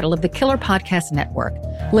signature title of the Killer Podcast Network.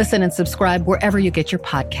 Listen and subscribe wherever you get your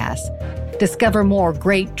podcasts. Discover more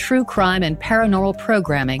great true crime and paranormal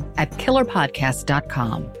programming at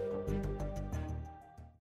killerpodcast.com.